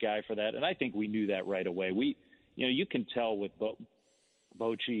perfect guy for that. And I think we knew that right away. You can tell with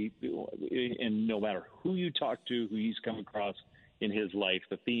Bochy, and no matter who you talk to, who he's come across in his life,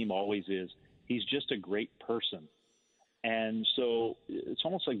 the theme always is he's just a great person. And so it's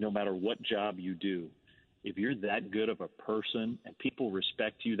almost like no matter what job you do, if you're that good of a person and people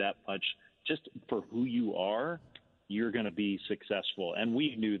respect you that much just for who you are, you're going to be successful. And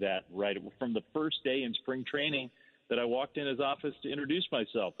we knew that right from the first day in spring training that I walked in his office to introduce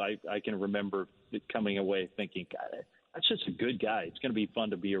myself. I can remember coming away thinking, God, that's just a good guy. It's going to be fun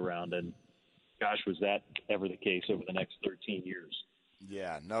to be around. And gosh, was that ever the case over the next 13 years?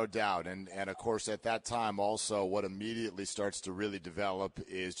 Yeah, no doubt. And of course, at that time also, what immediately starts to really develop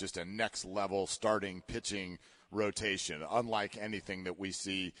is just a next level starting pitching rotation, unlike anything that we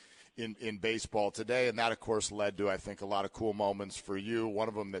see in baseball today. And that, of course, led to, I think, a lot of cool moments for you. One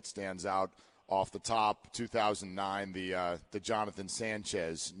of them that stands out off the top, 2009, the Jonathan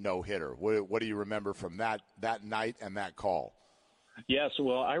Sanchez no-hitter. What do you remember from that night and that call? Yes,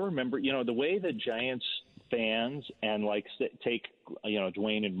 well, I remember, the way that Giants fans and take,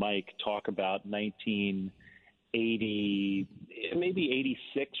 Dwayne and Mike talk about 1980, maybe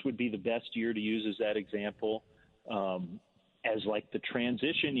 86 would be the best year to use as that example, as like the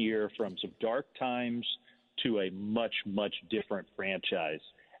transition year from some dark times to a much, much different franchise.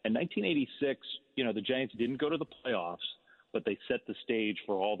 In 1986, the Giants didn't go to the playoffs, but they set the stage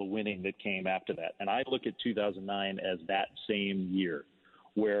for all the winning that came after that. And I look at 2009 as that same year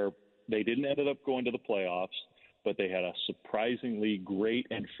where they didn't end up going to the playoffs, but they had a surprisingly great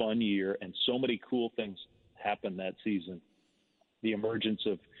and fun year, and so many cool things happened that season. The emergence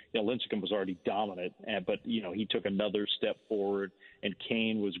of Lincecum was already dominant, but he took another step forward, and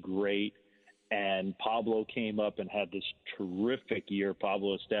Kane was great, and Pablo came up and had this terrific year.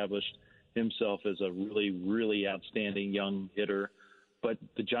 Pablo established himself as a really, really outstanding young hitter. But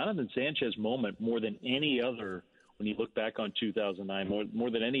the Jonathan Sanchez moment, more than any other, when you look back on 2009,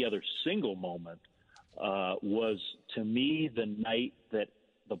 more than any other single moment, was, to me, the night that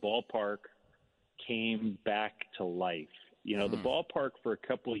the ballpark came back to life. The ballpark for a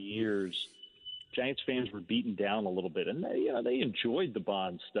couple of years, Giants fans were beaten down a little bit, and they enjoyed the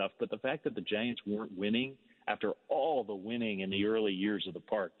Bond stuff, but the fact that the Giants weren't winning after all the winning in the early years of the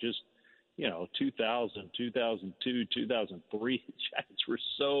park, just 2000, 2002, 2003, the Giants were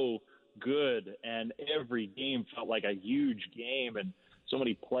so good, and every game felt like a huge game, and so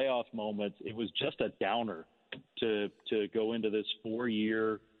many playoff moments. It was just a downer to go into this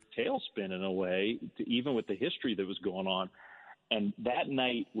 4-year tailspin in a way, even with the history that was going on. And that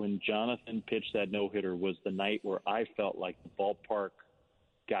night when Jonathan pitched that no-hitter was the night where I felt like the ballpark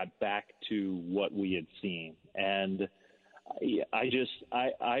got back to what we had seen. And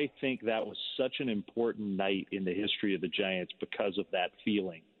I think that was such an important night in the history of the Giants because of that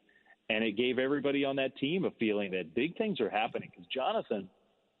feeling. And it gave everybody on that team a feeling that big things are happening, because Jonathan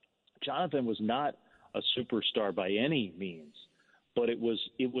was not a superstar by any means, but it was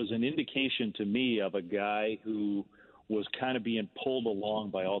an indication to me of a guy who was kind of being pulled along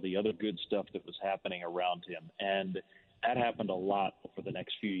by all the other good stuff that was happening around him. And that happened a lot over the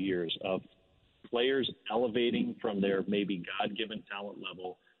next few years of players elevating from their maybe God-given talent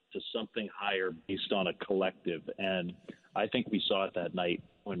level to something higher based on a collective. And I think we saw it that night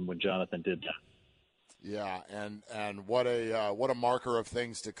when Jonathan did that. Yeah, and what a marker of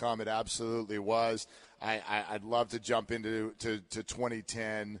things to come it absolutely was. I'd love to jump into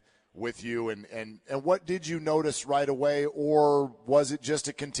 2010 with you, and what did you notice right away, or was it just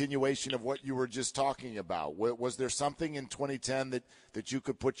a continuation of what you were just talking about? Was there something in 2010 that you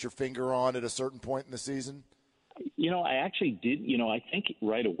could put your finger on at a certain point in the season? I actually did. I think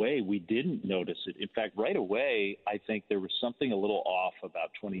right away we didn't notice it. In fact, right away I think there was something a little off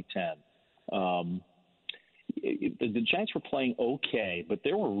about 2010. The Giants were playing okay, but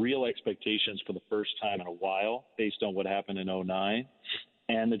there were real expectations for the first time in a while based on what happened in 2009.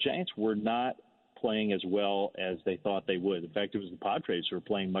 And the Giants were not playing as well as they thought they would. In fact, it was the Padres who were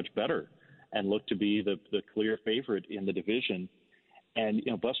playing much better and looked to be the clear favorite in the division. And,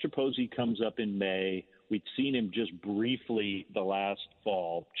 Buster Posey comes up in May. We'd seen him just briefly the last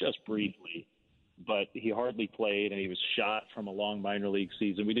fall, just briefly, but he hardly played, and he was shot from a long minor league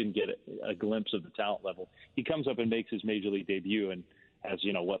season. We didn't get a glimpse of the talent level. He comes up and makes his major league debut and has,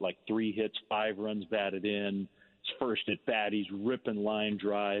 3 hits, 5 runs batted in. His first at bat, he's ripping line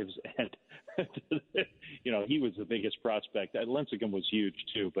drives, and he was the biggest prospect. Lincecum was huge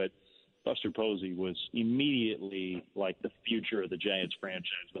too, but Buster Posey was immediately like the future of the Giants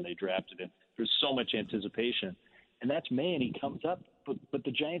franchise when they drafted him. There's so much anticipation, and that's May, and he comes up, but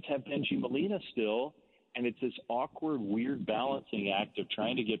the Giants have Benji Molina still, and it's this awkward, weird balancing act of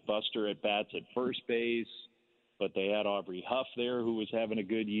trying to get Buster at bats at first base. But they had Aubrey Huff there, who was having a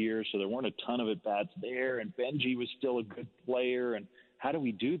good year, so there weren't a ton of at-bats there, and Benji was still a good player, and how do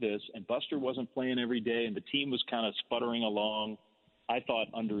we do this? And Buster wasn't playing every day, and the team was kind of sputtering along, I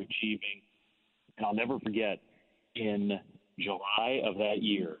thought underachieving. And I'll never forget, in July of that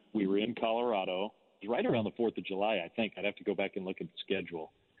year, we were in Colorado. It was right around the 4th of July, I think. I'd have to go back and look at the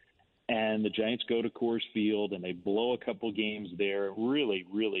schedule. And the Giants go to Coors Field, and they blow a couple games there, really,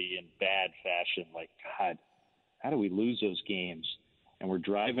 really in bad fashion. Like, God, how do we lose those games? And we're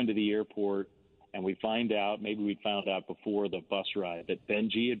driving to the airport, and we find out, maybe we'd found out before the bus ride, that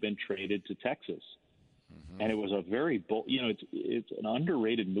Benji had been traded to Texas. And it was a very bold, it's an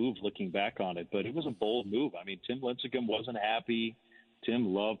underrated move looking back on it, but it was a bold move. I mean, Tim Lincecum wasn't happy.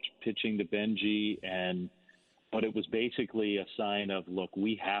 Tim loved pitching to Benji, but it was basically a sign of, look,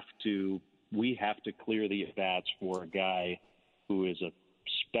 we have to clear the at-bats for a guy who is a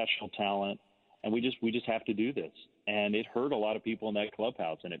special talent, and we just have to do this. And it hurt a lot of people in that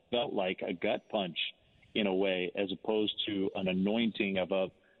clubhouse, and it felt like a gut punch in a way, as opposed to an anointing of a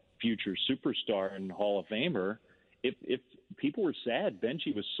future superstar and Hall of Famer. If people were sad,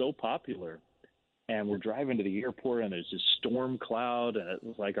 Benji was so popular, and we're driving to the airport, and there's this storm cloud, and it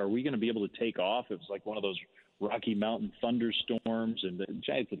was like, are we going to be able to take off? It was like one of those Rocky Mountain thunderstorms, and the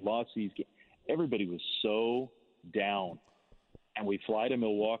Giants had lost these games. Everybody was so down, and we fly to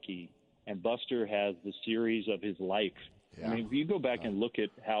Milwaukee, and Buster has the series of his life. Yeah. I mean, if you go back and look at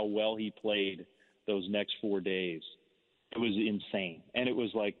how well he played those next 4 days, it was insane. And it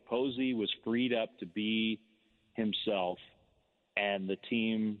was like Posey was freed up to be himself, and the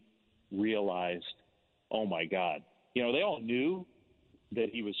team realized, oh, my God. They all knew that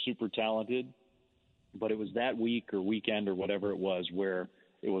he was super talented, but it was that week or weekend or whatever it was where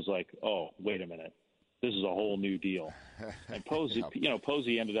it was like, oh, wait a minute. This is a whole new deal. And Posey,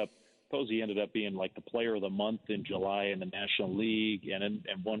 Posey ended up being like the player of the month in July in the National League and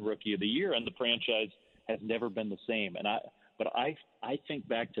won Rookie of the Year, and the franchise has never been the same. But I think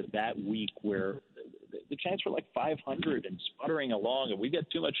back to that week where the Giants were like 500 and sputtering along, and we got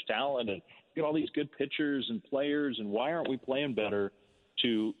too much talent, and we got all these good pitchers and players, and why aren't we playing better?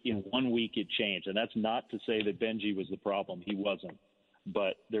 To in 1 week it changed, and that's not to say that Benji was the problem. He wasn't,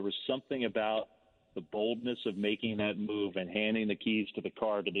 but there was something about the boldness of making that move and handing the keys to the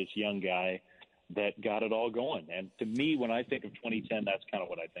car to this young guy that got it all going. And to me, when I think of 2010, that's kind of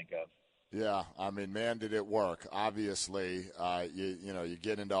what I think of. Yeah, I mean, man, did it work. Obviously, you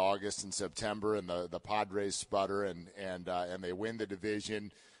get into August and September, and the Padres sputter, and they win the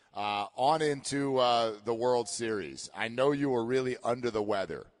division. On into the World Series. I know you were really under the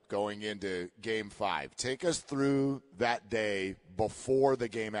weather going into Game 5. Take us through that day before the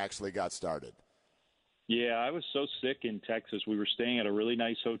game actually got started. Yeah, I was so sick in Texas. We were staying at a really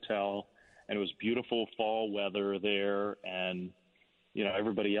nice hotel, and it was beautiful fall weather there, and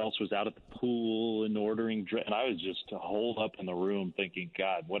everybody else was out at the pool and ordering and I was just holed up in the room thinking,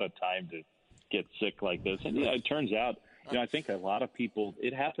 God, what a time to get sick like this. And it turns out, I think a lot of people,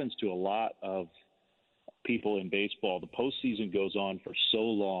 it happens to a lot of people in baseball. The postseason goes on for so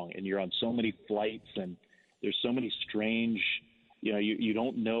long, and you're on so many flights, and there's so many strange, you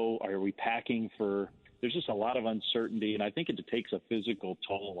don't know, are we packing for, there's just a lot of uncertainty, and I think it takes a physical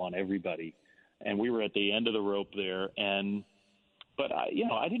toll on everybody. And we were at the end of the rope there, but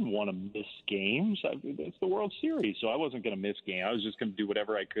I didn't want to miss games. It's the World Series, so I wasn't going to miss games. I was just going to do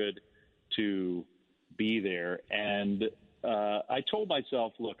whatever I could to be there. And I told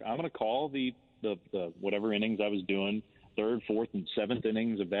myself, look, I'm going to call the whatever innings I was doing, third, fourth, and seventh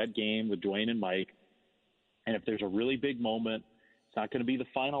innings of that game with Dwayne and Mike. And if there's a really big moment, it's not going to be the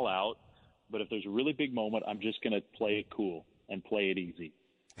final out, but if there's a really big moment, I'm just going to play it cool and play it easy.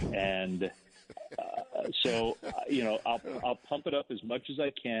 And so I'll pump it up as much as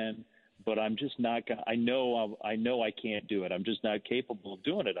I can, but I'm just not going to, I know I can't do it. I'm just not capable of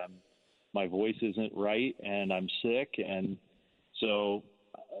doing it. My voice isn't right, and I'm sick, and so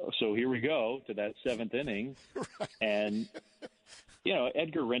here we go to that seventh inning, and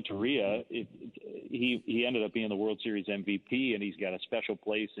Edgar Renteria, he ended up being the World Series MVP, and he's got a special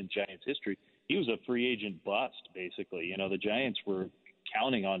place in Giants history. He was a free agent bust, basically. The Giants were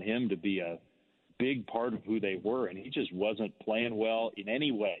counting on him to be a big part of who they were, and he just wasn't playing well in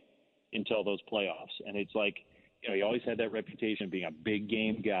any way until those playoffs. And it's like, he always had that reputation of being a big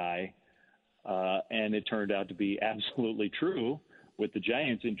game guy. And it turned out to be absolutely true with the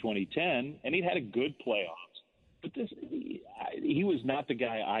Giants in 2010, and he had a good playoffs. But he was not the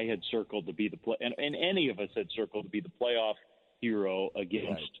guy I had circled to be and any of us had circled to be the playoff hero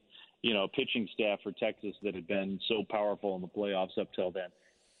against, pitching staff for Texas that had been so powerful in the playoffs up till then.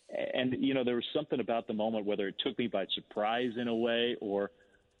 And, there was something about the moment, whether it took me by surprise in a way, or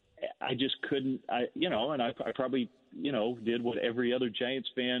I just couldn't, and I probably, did what every other Giants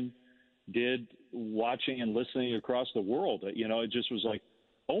fan did watching and listening across the world. It just was like,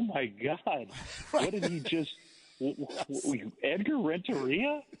 oh my God, what did he just Edgar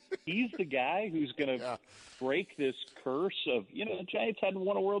Renteria? He's the guy who's going to break this curse of, the Giants hadn't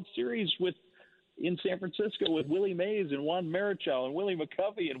won a World Series in San Francisco with Willie Mays and Juan Marichal and Willie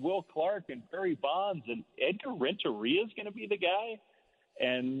McCovey and Will Clark and Barry Bonds, and Edgar Renteria is going to be the guy.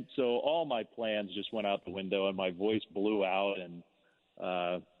 And so all my plans just went out the window, and my voice blew out. And,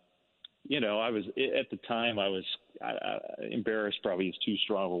 I was at the time I was embarrassed, probably is too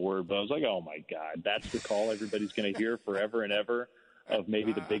strong of a word, but I was like, oh, my God, that's the call everybody's going to hear forever and ever of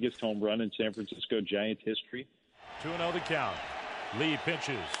maybe the biggest home run in San Francisco Giants history. 2-0 the count. Lee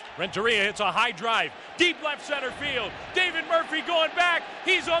pitches. Renteria hits a high drive. Deep left center field. David Murphy going back.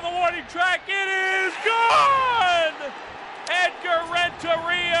 He's on the warning track. It is gone! Edgar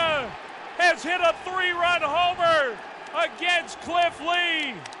Renteria has hit a 3-run homer against Cliff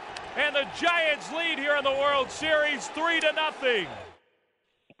Lee. And the Giants lead here in the World Series 3-0.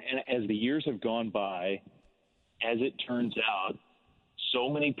 And as the years have gone by, as it turns out, so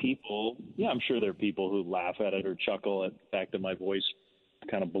many people, I'm sure there are people who laugh at it or chuckle at the fact that my voice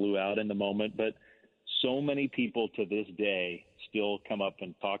kind of blew out in the moment, but so many people to this day still come up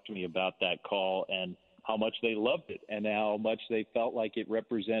and talk to me about that call and how much they loved it and how much they felt like it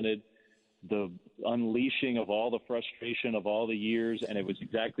represented the unleashing of all the frustration of all the years, and it was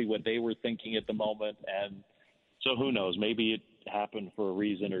exactly what they were thinking at the moment. And so who knows, maybe it happened for a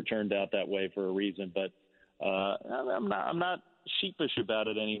reason or turned out that way for a reason, but I'm not sheepish about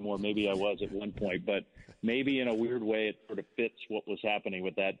it anymore. Maybe I was at one point, but maybe in a weird way it sort of fits what was happening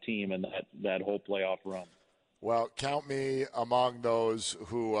with that team and that whole playoff run. Well, count me among those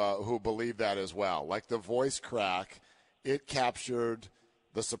who believe that as well. Like the voice crack, it captured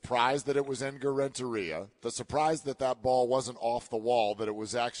the surprise that it was Edgar Renteria, the surprise that ball wasn't off the wall, that it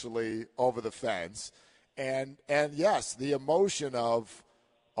was actually over the fence, and yes, the emotion of,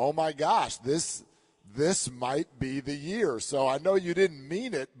 oh my gosh, this might be the year. So I know you didn't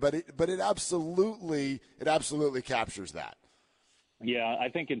mean it, but it absolutely captures that. Yeah, I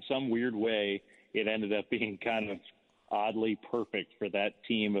think in some weird way it ended up being kind of oddly perfect for that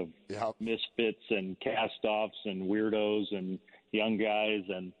team of misfits and cast-offs and weirdos and young guys,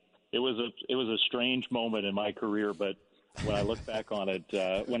 and it was a strange moment in my career, but when I look back on it,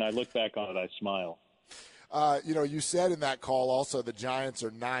 I smile. You said in that call also the Giants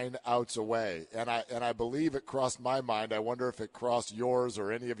are 9 outs away, and I believe it crossed my mind. I wonder if it crossed yours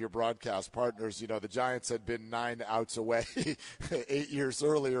or any of your broadcast partners. The Giants had been 9 outs away 8 years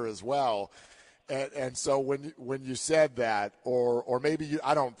earlier as well, and so when you said that, or maybe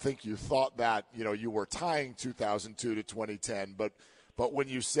I don't think you thought that you were tying 2002 to 2010, but when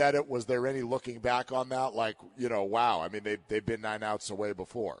you said it, was there any looking back on that? Like wow, I mean they've been 9 outs away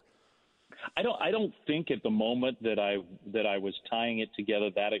before. I don't think at the moment that I was tying it together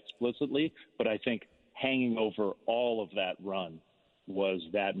that explicitly, but I think hanging over all of that run was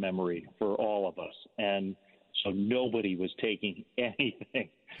that memory for all of us. And so nobody was taking anything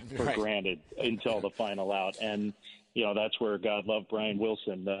for granted until the final out. And, that's where God love Brian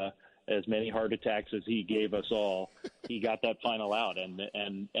Wilson. As many heart attacks as he gave us all, he got that final out. And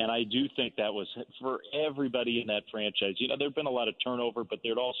I do think that was for everybody in that franchise. There'd been a lot of turnover, but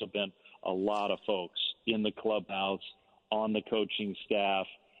there'd also been a lot of folks in the clubhouse, on the coaching staff,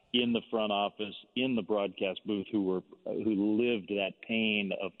 in the front office, in the broadcast booth who lived that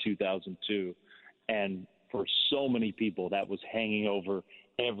pain of 2002. And for so many people, that was hanging over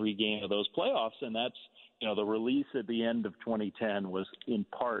every game of those playoffs. And that's, the release at the end of 2010 was in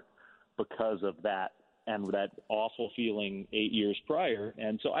part because of that and that awful feeling 8 years prior.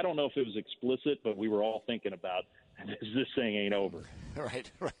 And so I don't know if it was explicit, but we were all thinking about, this thing ain't over.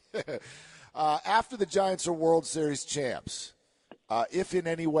 Right. After the Giants are World Series champs, if in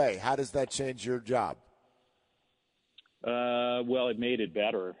any way, how does that change your job? Well, it made it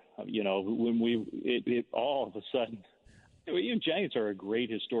better. When it all of a sudden, Giants are a great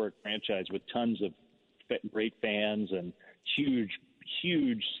historic franchise with tons of great fans and huge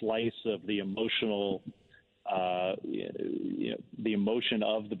slice of the emotional, the emotion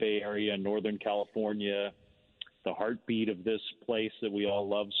of the Bay Area and Northern California, the heartbeat of this place that we all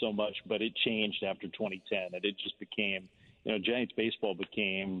love so much. But it changed after 2010, and it just became, Giants baseball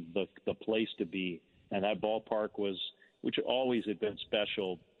became the place to be, and that ballpark was, which always had been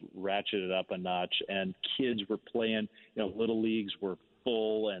special, ratcheted up a notch, and kids were playing. Little leagues were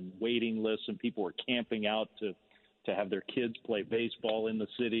full and waiting lists, and people were camping out to have their kids play baseball in the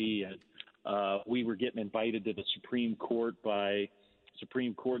city. And we were getting invited to the Supreme Court by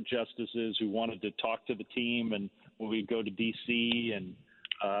Supreme Court justices who wanted to talk to the team. And when we'd go to D.C. and,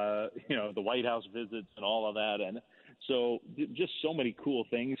 the White House visits and all of that. And so just so many cool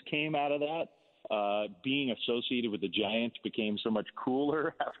things came out of that. Being associated with the Giants became so much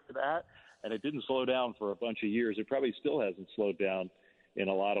cooler after that. And it didn't slow down for a bunch of years. It probably still hasn't slowed down in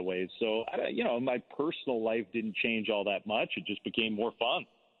a lot of ways. So, my personal life didn't change all that much. It just became more fun.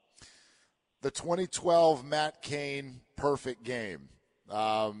 The 2012 Matt Cain perfect game.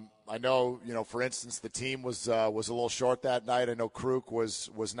 I know, for instance, the team was a little short that night. I know Kruk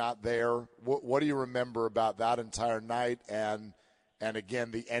was not there. What do you remember about that entire night and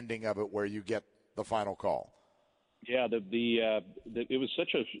again the ending of it where you get the final call? Yeah, it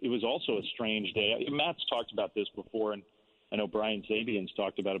was also a strange day. Matt's talked about this before, and I know Brian Sabian's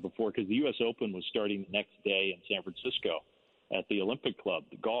talked about it before, because the U.S. Open was starting the next day in San Francisco at the Olympic Club,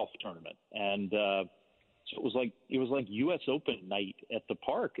 the golf tournament, and so it was like U.S. Open night at the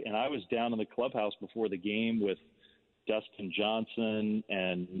park, and I was down in the clubhouse before the game with Dustin Johnson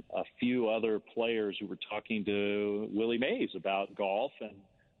and a few other players who were talking to Willie Mays about golf and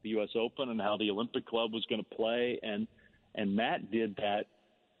the U.S. Open and how the Olympic Club was going to play, and Matt did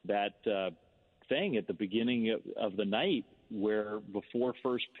that thing at the beginning of the night where before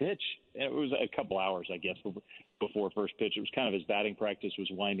first pitch, it was a couple hours, I guess, before first pitch. It was kind of his batting practice was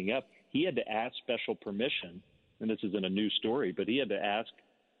winding up. He had to ask special permission, and this isn't a new story, but he had to ask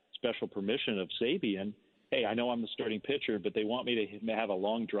special permission of Sabian. Hey, I know I'm the starting pitcher, but they want me to have a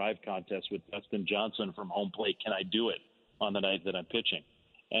long drive contest with Dustin Johnson from home plate. Can I do it on the night that I'm pitching?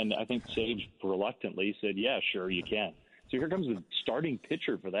 And I think Sage reluctantly said, yeah, sure, you can. So here comes the starting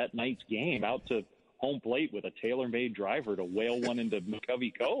pitcher for that night's game out to home plate with a tailor-made driver to whale one into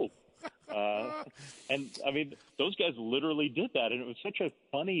McCovey Cove. And, I mean, those guys literally did that, and it was such a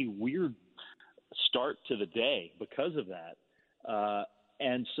funny, weird start to the day because of that.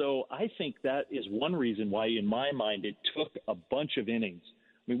 And so I think that is one reason why, in my mind, it took a bunch of innings.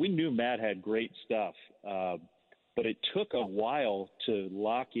 I mean, we knew Matt had great stuff, but it took a while to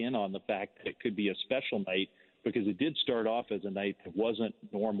lock in on the fact that it could be a special night, because it did start off as a night that wasn't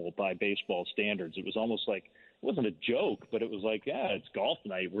normal by baseball standards. It was almost like, it wasn't a joke, but it was like, yeah, it's golf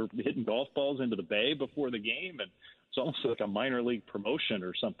night. We're hitting golf balls into the bay before the game, and it's almost like a minor league promotion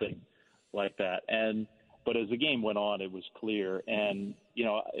or something like that. But as the game went on, it was clear. And,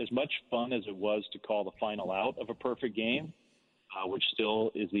 as much fun as it was to call the final out of a perfect game, which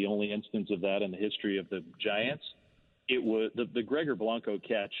still is the only instance of that in the history of the Giants, it was the Gregor Blanco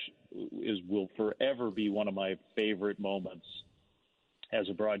catch will forever be one of my favorite moments as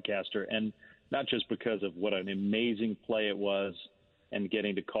a broadcaster, and not just because of what an amazing play it was and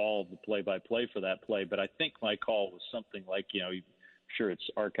getting to call the play-by-play for that play, but I think my call was something like, I'm sure it's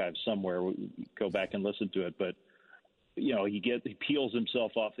archived somewhere. We go back and listen to it, but he peels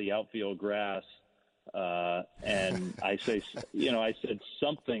himself off the outfield grass, and I said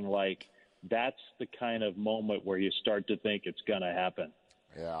something like, that's the kind of moment where you start to think it's going to happen.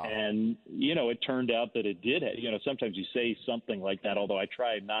 Yeah. And, it turned out that it did. Sometimes you say something like that, although I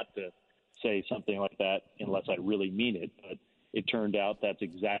try not to say something like that unless I really mean it. But it turned out that's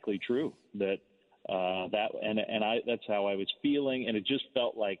exactly true. That's how I was feeling. And it just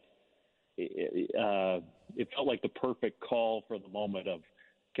felt like it felt like the perfect call for the moment of,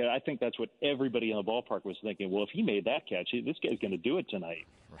 because I think that's what everybody in the ballpark was thinking. Well, if he made that catch, this guy's going to do it tonight.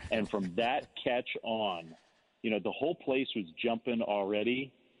 Right. And from that catch on, the whole place was jumping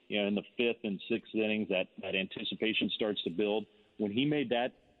already. In the fifth and sixth innings, that anticipation starts to build. When he made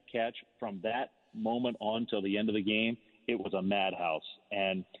that catch, from that moment on till the end of the game, it was a madhouse.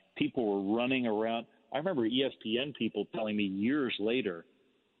 And people were running around. I remember ESPN people telling me years later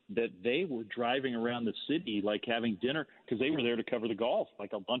that they were driving around the city, like having dinner, because they were there to cover the golf.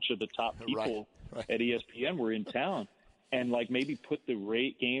 Like a bunch of the top people at ESPN were in town, and like maybe put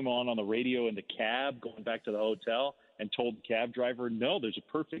the game on the radio in the cab going back to the hotel, and told the cab driver, no,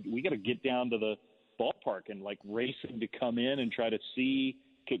 we got to get down to the ballpark, and like racing to come in and try to see,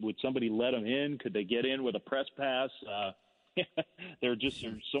 would somebody let them in? Could they get in with a press pass? There's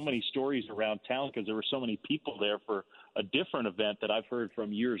so many stories around town because there were so many people there for a different event that I've heard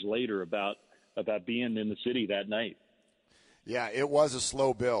from years later about being in the city that night. Yeah, it was a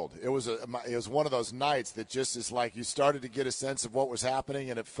slow build. It was one of those nights that just is like you started to get a sense of what was happening,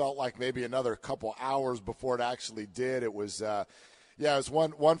 and it felt like maybe another couple hours before it actually did. It was, it was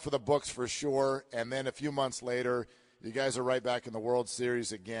one for the books for sure. And then a few months later, you guys are right back in the World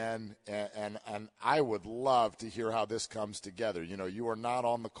Series again, and I would love to hear how this comes together. You are not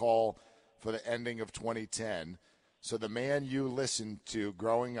on the call for the ending of 2010, so the man you listened to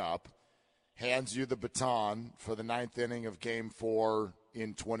growing up hands you the baton for the ninth inning of Game 4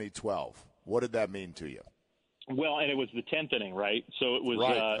 in 2012. What did that mean to you? Well, and it was the 10th inning, right? So it was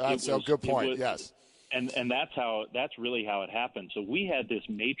right. That's a good point. Yes, and that's really how it happened. So we had this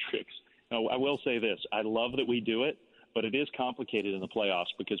matrix. Now, I will say this: I love that we do it, but it is complicated in the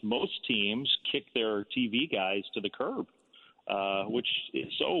playoffs because most teams kick their TV guys to the curb, which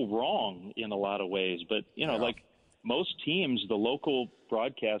is so wrong in a lot of ways. But like most teams, the local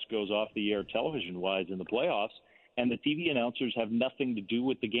broadcast goes off the air television-wise in the playoffs, and the TV announcers have nothing to do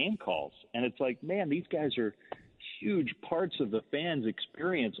with the game calls. And it's like, man, these guys are huge parts of the fans'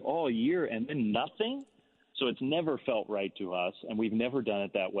 experience all year, and then nothing. So it's never felt right to us, and we've never done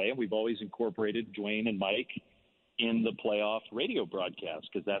it that way. And we've always incorporated Dwayne and Mike in the playoff radio broadcast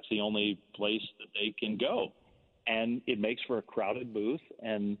because that's the only place that they can go. And it makes for a crowded booth,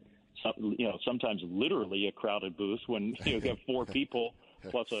 and sometimes literally a crowded booth when you have 4 people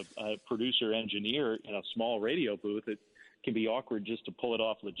plus a producer engineer in a small radio booth. It can be awkward just to pull it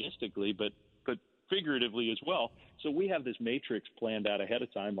off logistically, but figuratively as well. So we have this matrix planned out ahead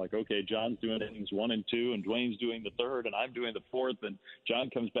of time, like, okay, John's doing innings 1 and 2, and Dwayne's doing the 3rd, and I'm doing the 4th, and John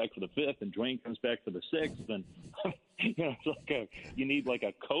comes back for the 5th, and Dwayne comes back for the 6th, and it's like you need like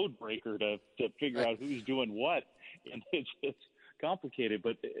a code breaker to figure out who's doing what, and it's complicated.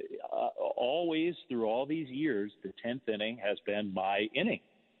 But always through all these years, the 10th inning has been my inning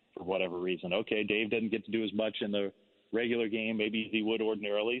for whatever reason. Okay, Dave doesn't get to do as much in the regular game maybe as he would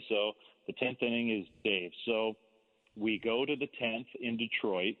ordinarily, so the 10th inning is Dave. So we go to the 10th in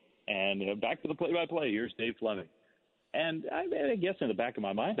Detroit, and back to the play-by-play. Here's Dave Fleming. And I guess in the back of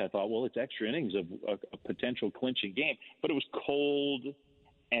my mind, I thought, well, it's extra innings of a potential clinching game. But it was cold,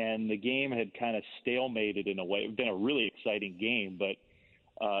 and the game had kind of stalemated in a way. It had been a really exciting game, but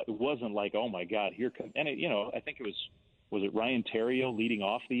it wasn't like, oh, my God, here comes – and, I think it was it Ryan Theriot leading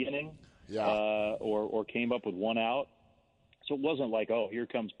off the inning? Yeah. Or came up with 1 out. So it wasn't like, oh, here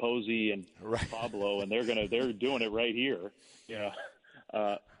comes Posey and Pablo, and they're doing it right here.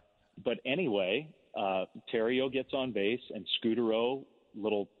 But anyway, Theriot gets on base, and Scutaro,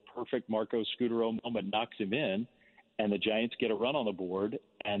 little perfect Marco Scutaro moment, knocks him in, and the Giants get a run on the board,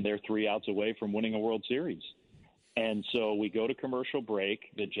 and they're 3 outs away from winning a World Series. And so we go to commercial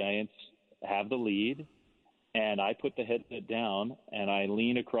break. The Giants have the lead. And I put the headset down, and I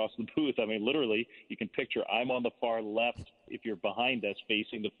lean across the booth. I mean, literally, you can picture I'm on the far left if you're behind us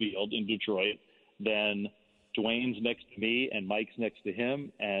facing the field in Detroit. Then Dwayne's next to me, and Mike's next to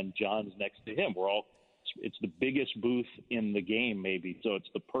him, and John's next to him. It's the biggest booth in the game maybe, so it's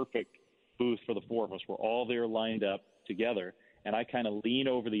the perfect booth for the 4 of us. We're all there lined up together. And I kind of lean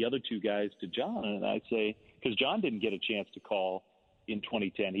over the other 2 guys to John, and I say, because John didn't get a chance to call in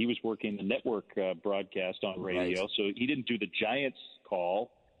 2010. He was working the network broadcast on radio, so he didn't do the Giants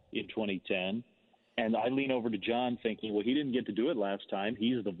call in 2010. And I lean over to John thinking, well, he didn't get to do it last time.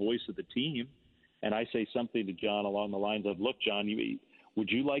 He's the voice of the team. And I say something to John along the lines of, look, John, would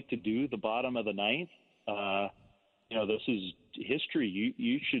you like to do the bottom of the 9th? This is history.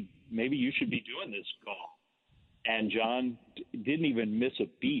 You should be doing this call. And John didn't even miss a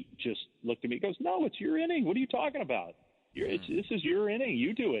beat, just looked at me and goes, no, it's your inning. What are you talking about? This is your inning.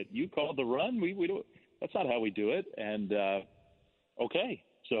 You do it. You called the run. We do. That's not how we do it. And okay,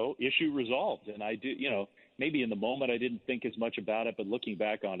 so issue resolved. And I do. Maybe in the moment I didn't think as much about it, but looking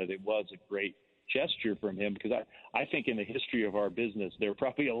back on it, it was a great gesture from him because I think in the history of our business, there are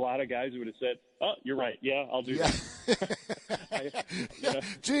probably a lot of guys who would have said, "Oh, you're right. Yeah, I'll do that."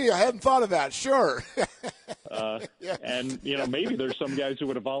 Gee, I hadn't thought of that. Sure. And maybe there's some guys who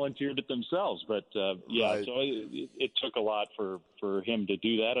would have volunteered it themselves, but So it took a lot for him to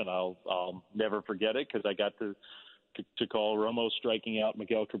do that, and I'll never forget it because I got to call Romo striking out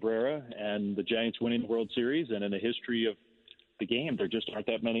Miguel Cabrera and the Giants winning the World Series. And in the history of the game, there just aren't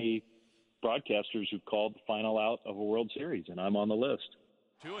that many broadcasters who've called the final out of a World Series, and I'm on the list.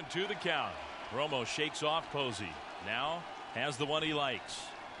 2-2 the count. Romo shakes off Posey. Now has the one he likes.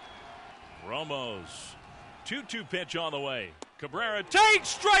 Romo's 2-2 pitch on the way. Cabrera takes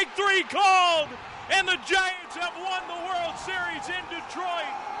strike 3 called, and the Giants have won the World Series in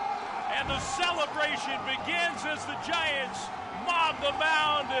Detroit. And the celebration begins as the Giants mob the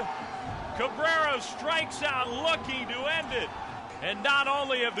mound. Cabrera strikes out looking to end it. And not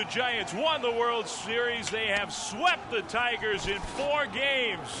only have the Giants won the World Series, they have swept the Tigers in 4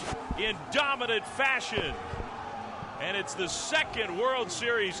 games in dominant fashion. And it's the 2nd World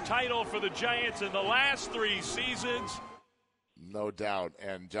Series title for the Giants in the last 3 seasons. No doubt.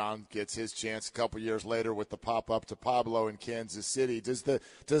 And John gets his chance a couple years later with the pop-up to Pablo in Kansas City. Does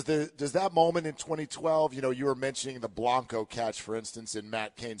that moment in 2012, you were mentioning the Blanco catch, for instance, in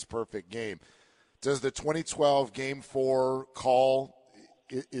Matt Cain's perfect game. Does the 2012 Game 4 call,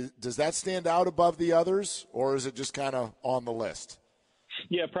 does that stand out above the others, or is it just kind of on the list?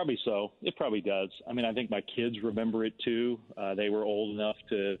 Yeah, probably so. It probably does. I mean, I think my kids remember it too. They were old enough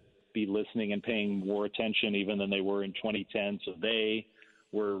to be listening and paying more attention even than they were in 2010, so they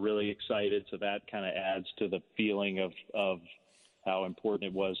were really excited. So that kind of adds to the feeling of how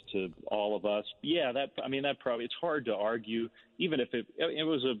important it was to all of us. Yeah, that probably, it's hard to argue, even if it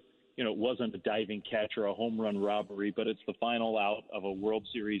was it wasn't a diving catch or a home run robbery, but it's the final out of a World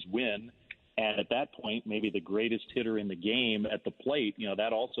Series win. And at that point, maybe the greatest hitter in the game at the plate,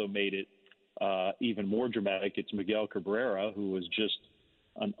 that also made it even more dramatic. It's Miguel Cabrera, who was just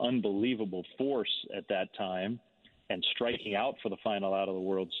an unbelievable force at that time, and striking out for the final out of the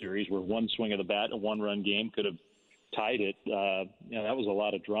World Series, where one swing of the bat, a one-run game could have tied it. That was a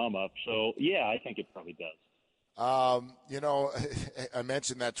lot of drama. So, yeah, I think it probably does. I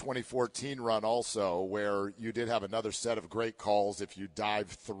mentioned that 2014 run also, where you did have another set of great calls if you dive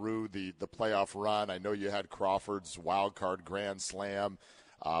through the playoff run. I know you had Crawford's wild card grand slam,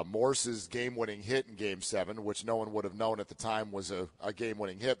 Morse's game-winning hit in Game 7, which no one would have known at the time was a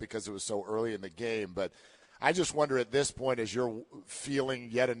game-winning hit because it was so early in the game. But I just wonder at this point, as you're feeling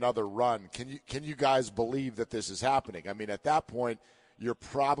yet another run, can you guys believe that this is happening? I mean, at that point, you're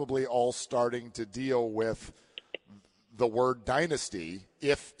probably all starting to deal with the word dynasty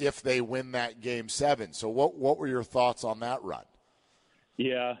if they win that Game 7. So what were your thoughts on that run?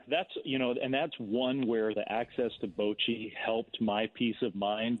 Yeah, that's one where the access to Bochy helped my peace of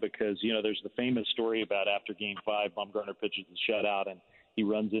mind, because, there's the famous story about after Game 5, Bumgarner pitches the shutout and he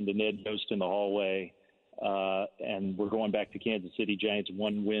runs into Ned Yost in the hallway. And we're going back to Kansas City. Giants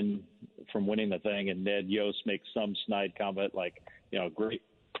one win from winning the thing, and Ned Yost makes some snide comment like, great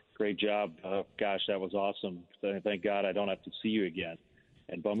job. Gosh, that was awesome. Thank God I don't have to see you again.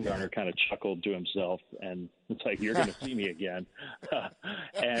 And Bumgarner kind of chuckled to himself, and it's like, you're going to see me again.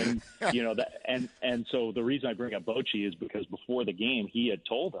 And so the reason I bring up Bochy is because before the game, he had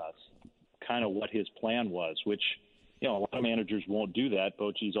told us kind of what his plan was, which, a lot of managers won't do that.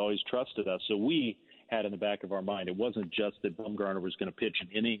 Bochy's always trusted us. So we had in the back of our mind, it wasn't just that Bumgarner was going to pitch an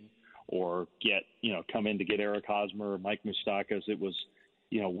inning or come in to get Eric Hosmer or Mike Moustakas. It was,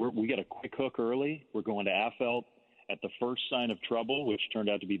 we got a quick hook early. We're going to Affeldt at the first sign of trouble, which turned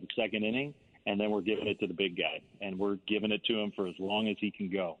out to be the second inning, and then we're giving it to the big guy, and we're giving it to him for as long as he can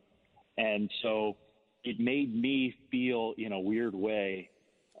go. And so it made me feel, in a weird way,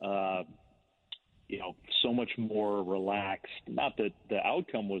 so much more relaxed. Not that the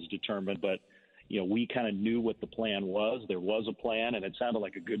outcome was determined, but we kind of knew what the plan was. There was a plan, and it sounded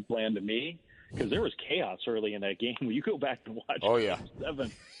like a good plan to me, because there was chaos early in that game. When you go back and watch Game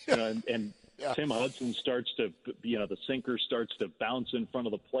 7, and Tim Hudson starts to, the sinker starts to bounce in front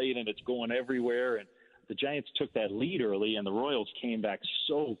of the plate, and it's going everywhere. And the Giants took that lead early, and the Royals came back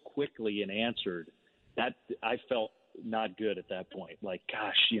so quickly and answered. That I felt not good at that point. Like,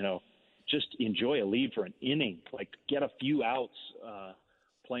 gosh, just enjoy a lead for an inning. Like, get a few outs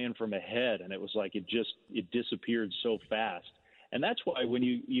playing from ahead, and it was like it disappeared so fast. And that's why when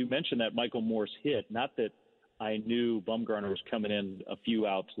you mentioned that Michael Morse hit, not that I knew Bumgarner was coming in a few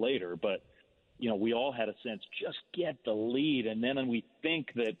outs later, but we all had a sense, just get the lead. And then we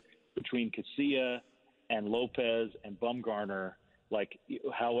think that between Casilla and Lopez and Bumgarner, like,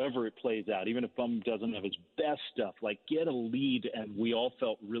 however it plays out, even if Bum doesn't have his best stuff, like, get a lead. And we all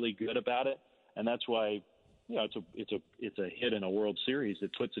felt really good about it. And that's why, it's a hit in a World Series.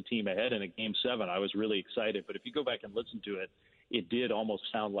 It puts a team ahead in a Game 7. I was really excited. But if you go back and listen to it, it did almost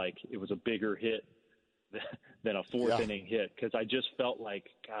sound like it was a bigger hit than a fourth inning hit, because I just felt like,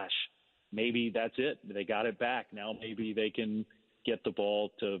 gosh, maybe that's it. They got it back. Now maybe they can get the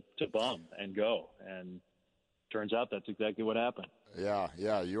ball to Bum and go. And turns out that's exactly what happened.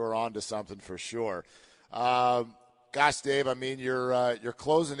 Yeah, you were on to something for sure. Gosh, Dave, I mean, you're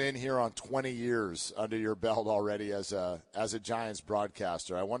closing in here on 20 years under your belt already as a Giants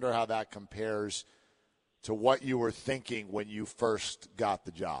broadcaster. I wonder how that compares to what you were thinking when you first got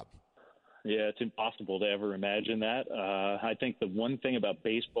the job. Yeah, it's impossible to ever imagine that. I think the one thing about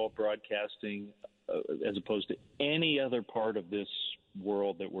baseball broadcasting, as opposed to any other part of this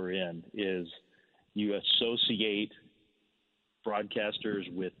world that we're in, is you associate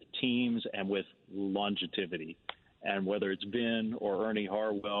broadcasters with teams and with longevity. And whether it's Vin or Ernie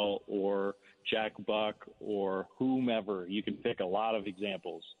Harwell or Jack Buck or whomever, you can pick a lot of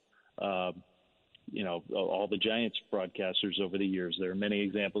examples. All the Giants broadcasters over the years, there are many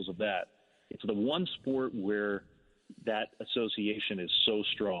examples of that. It's the one sport where that association is so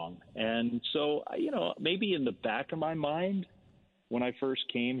strong. And so, maybe in the back of my mind, when I first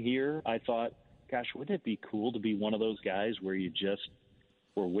came here, I thought, gosh, wouldn't it be cool to be one of those guys where you just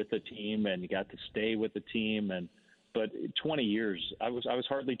were with the team and you got to stay with the team? But 20 years, I was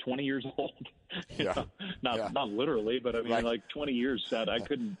hardly 20 years old. Not literally, but I mean, like 20 years that I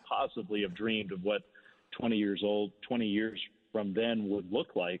couldn't possibly have dreamed of what 20 years from then would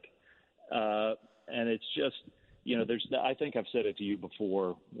look like. And it's just, I think I've said it to you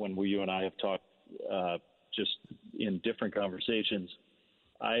before when you and I have talked just in different conversations.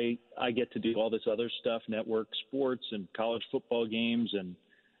 I get to do all this other stuff, network sports and college football games and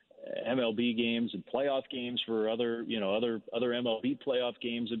MLB games and playoff games for other MLB playoff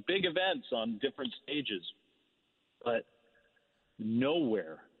games and big events on different stages. But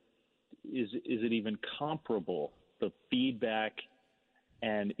nowhere is it even comparable, the feedback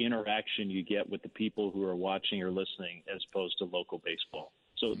and interaction you get with the people who are watching or listening as opposed to local baseball.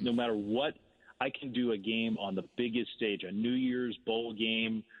 So no matter what, I can do a game on the biggest stage, a New Year's Bowl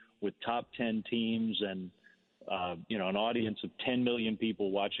game with top 10 teams and an audience of 10 million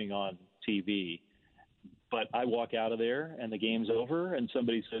people watching on TV. But I walk out of there and the game's over and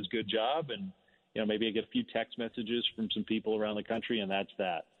somebody says, good job. And, maybe I get a few text messages from some people around the country, and that's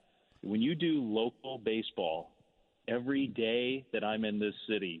that. When you do local baseball, every day that I'm in this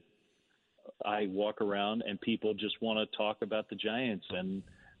city, I walk around and people just want to talk about the Giants and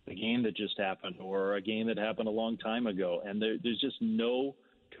the game that just happened or a game that happened a long time ago. And there's just no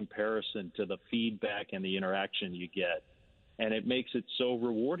comparison to the feedback and the interaction you get. And it makes it so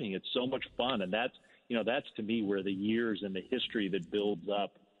rewarding. It's so much fun. And that's to me where the years and the history that builds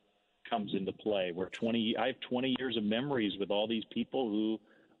up comes into play. I have 20 years of memories with all these people who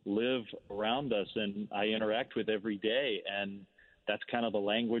live around us and I interact with every day. And that's kind of the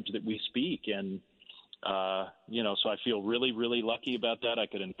language that we speak. And, so I feel really, really lucky about that. I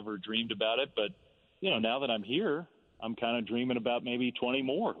could have never dreamed about it. But, now that I'm here, I'm kind of dreaming about maybe 20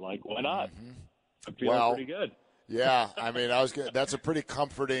 more. Like, why not? Mm-hmm. I'm feeling pretty good. Yeah, I mean, that's a pretty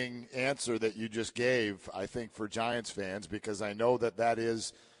comforting answer that you just gave, I think, for Giants fans, because I know that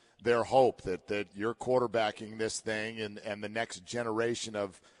is their hope, that you're quarterbacking this thing and the next generation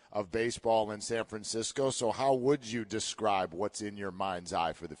of baseball in San Francisco. So how would you describe what's in your mind's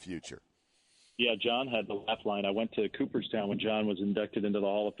eye for the future? Yeah, John had the laugh line. I went to Cooperstown when John was inducted into the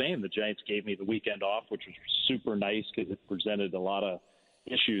Hall of Fame. The Giants gave me the weekend off, which was super nice because it presented a lot of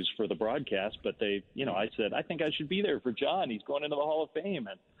issues for the broadcast. But I said, I think I should be there for John. He's going into the Hall of Fame.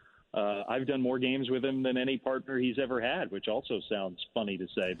 And I've done more games with him than any partner he's ever had, which also sounds funny to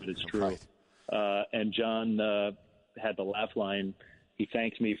say, but it's true. Right. And John had the laugh line. He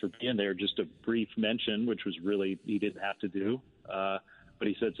thanked me for being there, just a brief mention, which was really he didn't have to do. But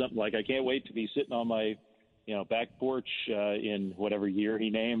he said something like, I can't wait to be sitting on my, back porch in whatever year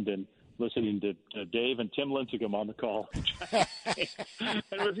he named and listening to Dave and Tim Lincecum on the call.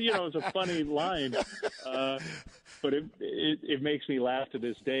 It was a funny line. But it makes me laugh to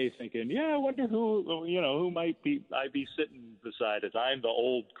this day thinking, I wonder who might I be sitting beside us. I'm the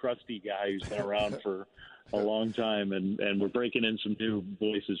old crusty guy who's been around for a long time, and we're breaking in some new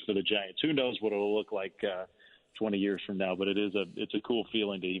voices for the Giants. Who knows what it'll look like 20 years from now, but it's a cool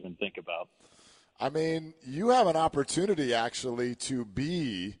feeling to even think about. I mean, you have an opportunity actually to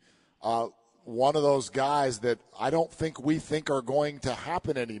be one of those guys that I don't think we think are going to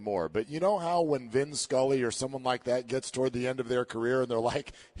happen anymore. But you know how when Vin Scully or someone like that gets toward the end of their career and they're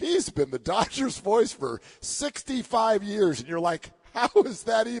like, he's been the Dodgers voice for 65 years. And you're like, how is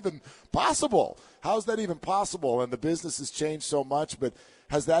that even possible? How is that even possible? And the business has changed so much, but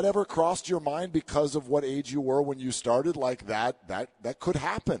has that ever crossed your mind because of what age you were when you started? Like that could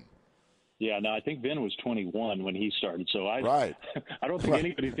happen. Yeah, no, I think Vin was 21 when he started, so I don't think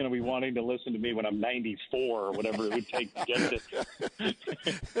anybody's going to be wanting to listen to me when I'm 94 or whatever it would take to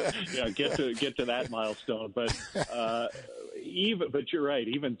get to that milestone. But but you're right,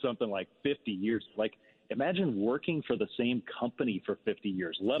 even something like 50 years, like imagine working for the same company for 50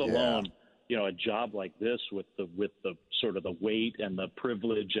 years, let alone a job like this with the sort of the weight and the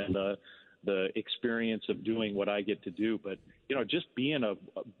privilege and the experience of doing what I get to do. But, just being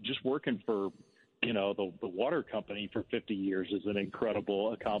just working for, the water company for 50 years is an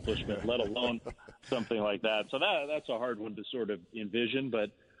incredible accomplishment, let alone something like that. So that's a hard one to sort of envision.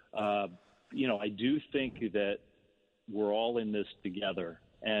 But, I do think that we're all in this together.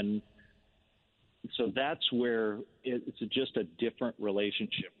 And so that's where it's just a different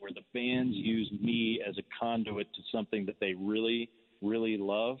relationship where the fans use me as a conduit to something that they really, really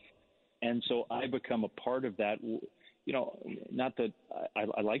love. And so I become a part of that. Not that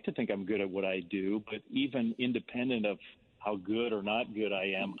I like to think I'm good at what I do, but even independent of how good or not good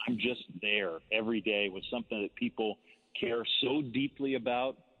I am, I'm just there every day with something that people care so deeply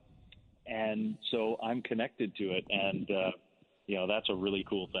about. And so I'm connected to it. And, that's a really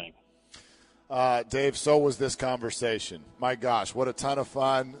cool thing. Dave, so was this conversation. My gosh, what a ton of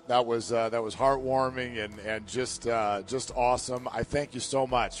fun. That was heartwarming and just awesome. I thank you so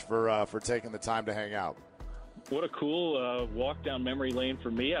much for taking the time to hang out. What a cool walk down memory lane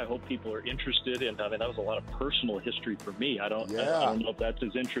for me. I hope people are interested in. I mean, that was a lot of personal history for me. I don't know if that's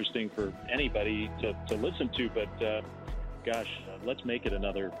as interesting for anybody to listen to, but let's make it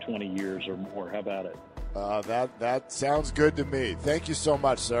another 20 years or more. How about it? That sounds good to me. Thank you so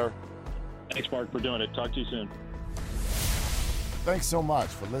much, sir. Thanks, Mark, for doing it. Talk to you soon. Thanks so much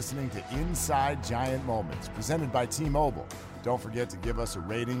for listening to Inside Giant Moments, presented by T-Mobile. Don't forget to give us a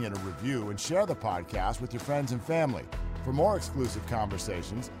rating and a review and share the podcast with your friends and family. For more exclusive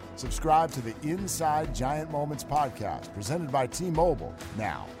conversations, subscribe to the Inside Giant Moments podcast, presented by T-Mobile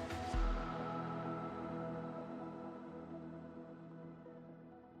now.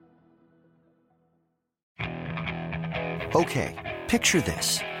 Okay, picture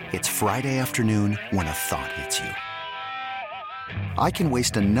this. It's Friday afternoon when a thought hits you. I can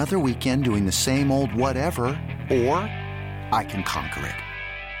waste another weekend doing the same old whatever, or I can conquer it.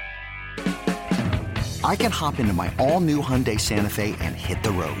 I can hop into my all-new Hyundai Santa Fe and hit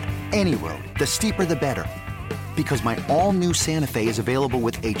the road. Any road. The steeper, the better. Because my all-new Santa Fe is available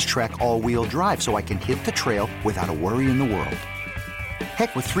with H-Track all-wheel drive, so I can hit the trail without a worry in the world.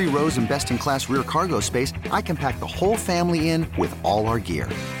 Heck, with 3 rows and best-in-class rear cargo space, I can pack the whole family in with all our gear.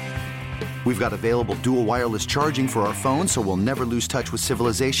 We've got available dual wireless charging for our phones, so we'll never lose touch with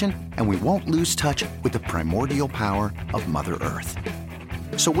civilization, and we won't lose touch with the primordial power of Mother Earth.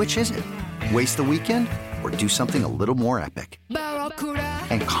 So which is it? Waste the weekend or do something a little more epic?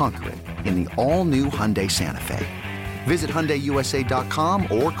 And conquer it in the all-new Hyundai Santa Fe. Visit HyundaiUSA.com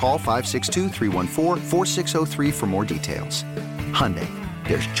or call 562-314-4603 for more details. Hyundai,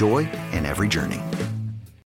 there's joy in every journey.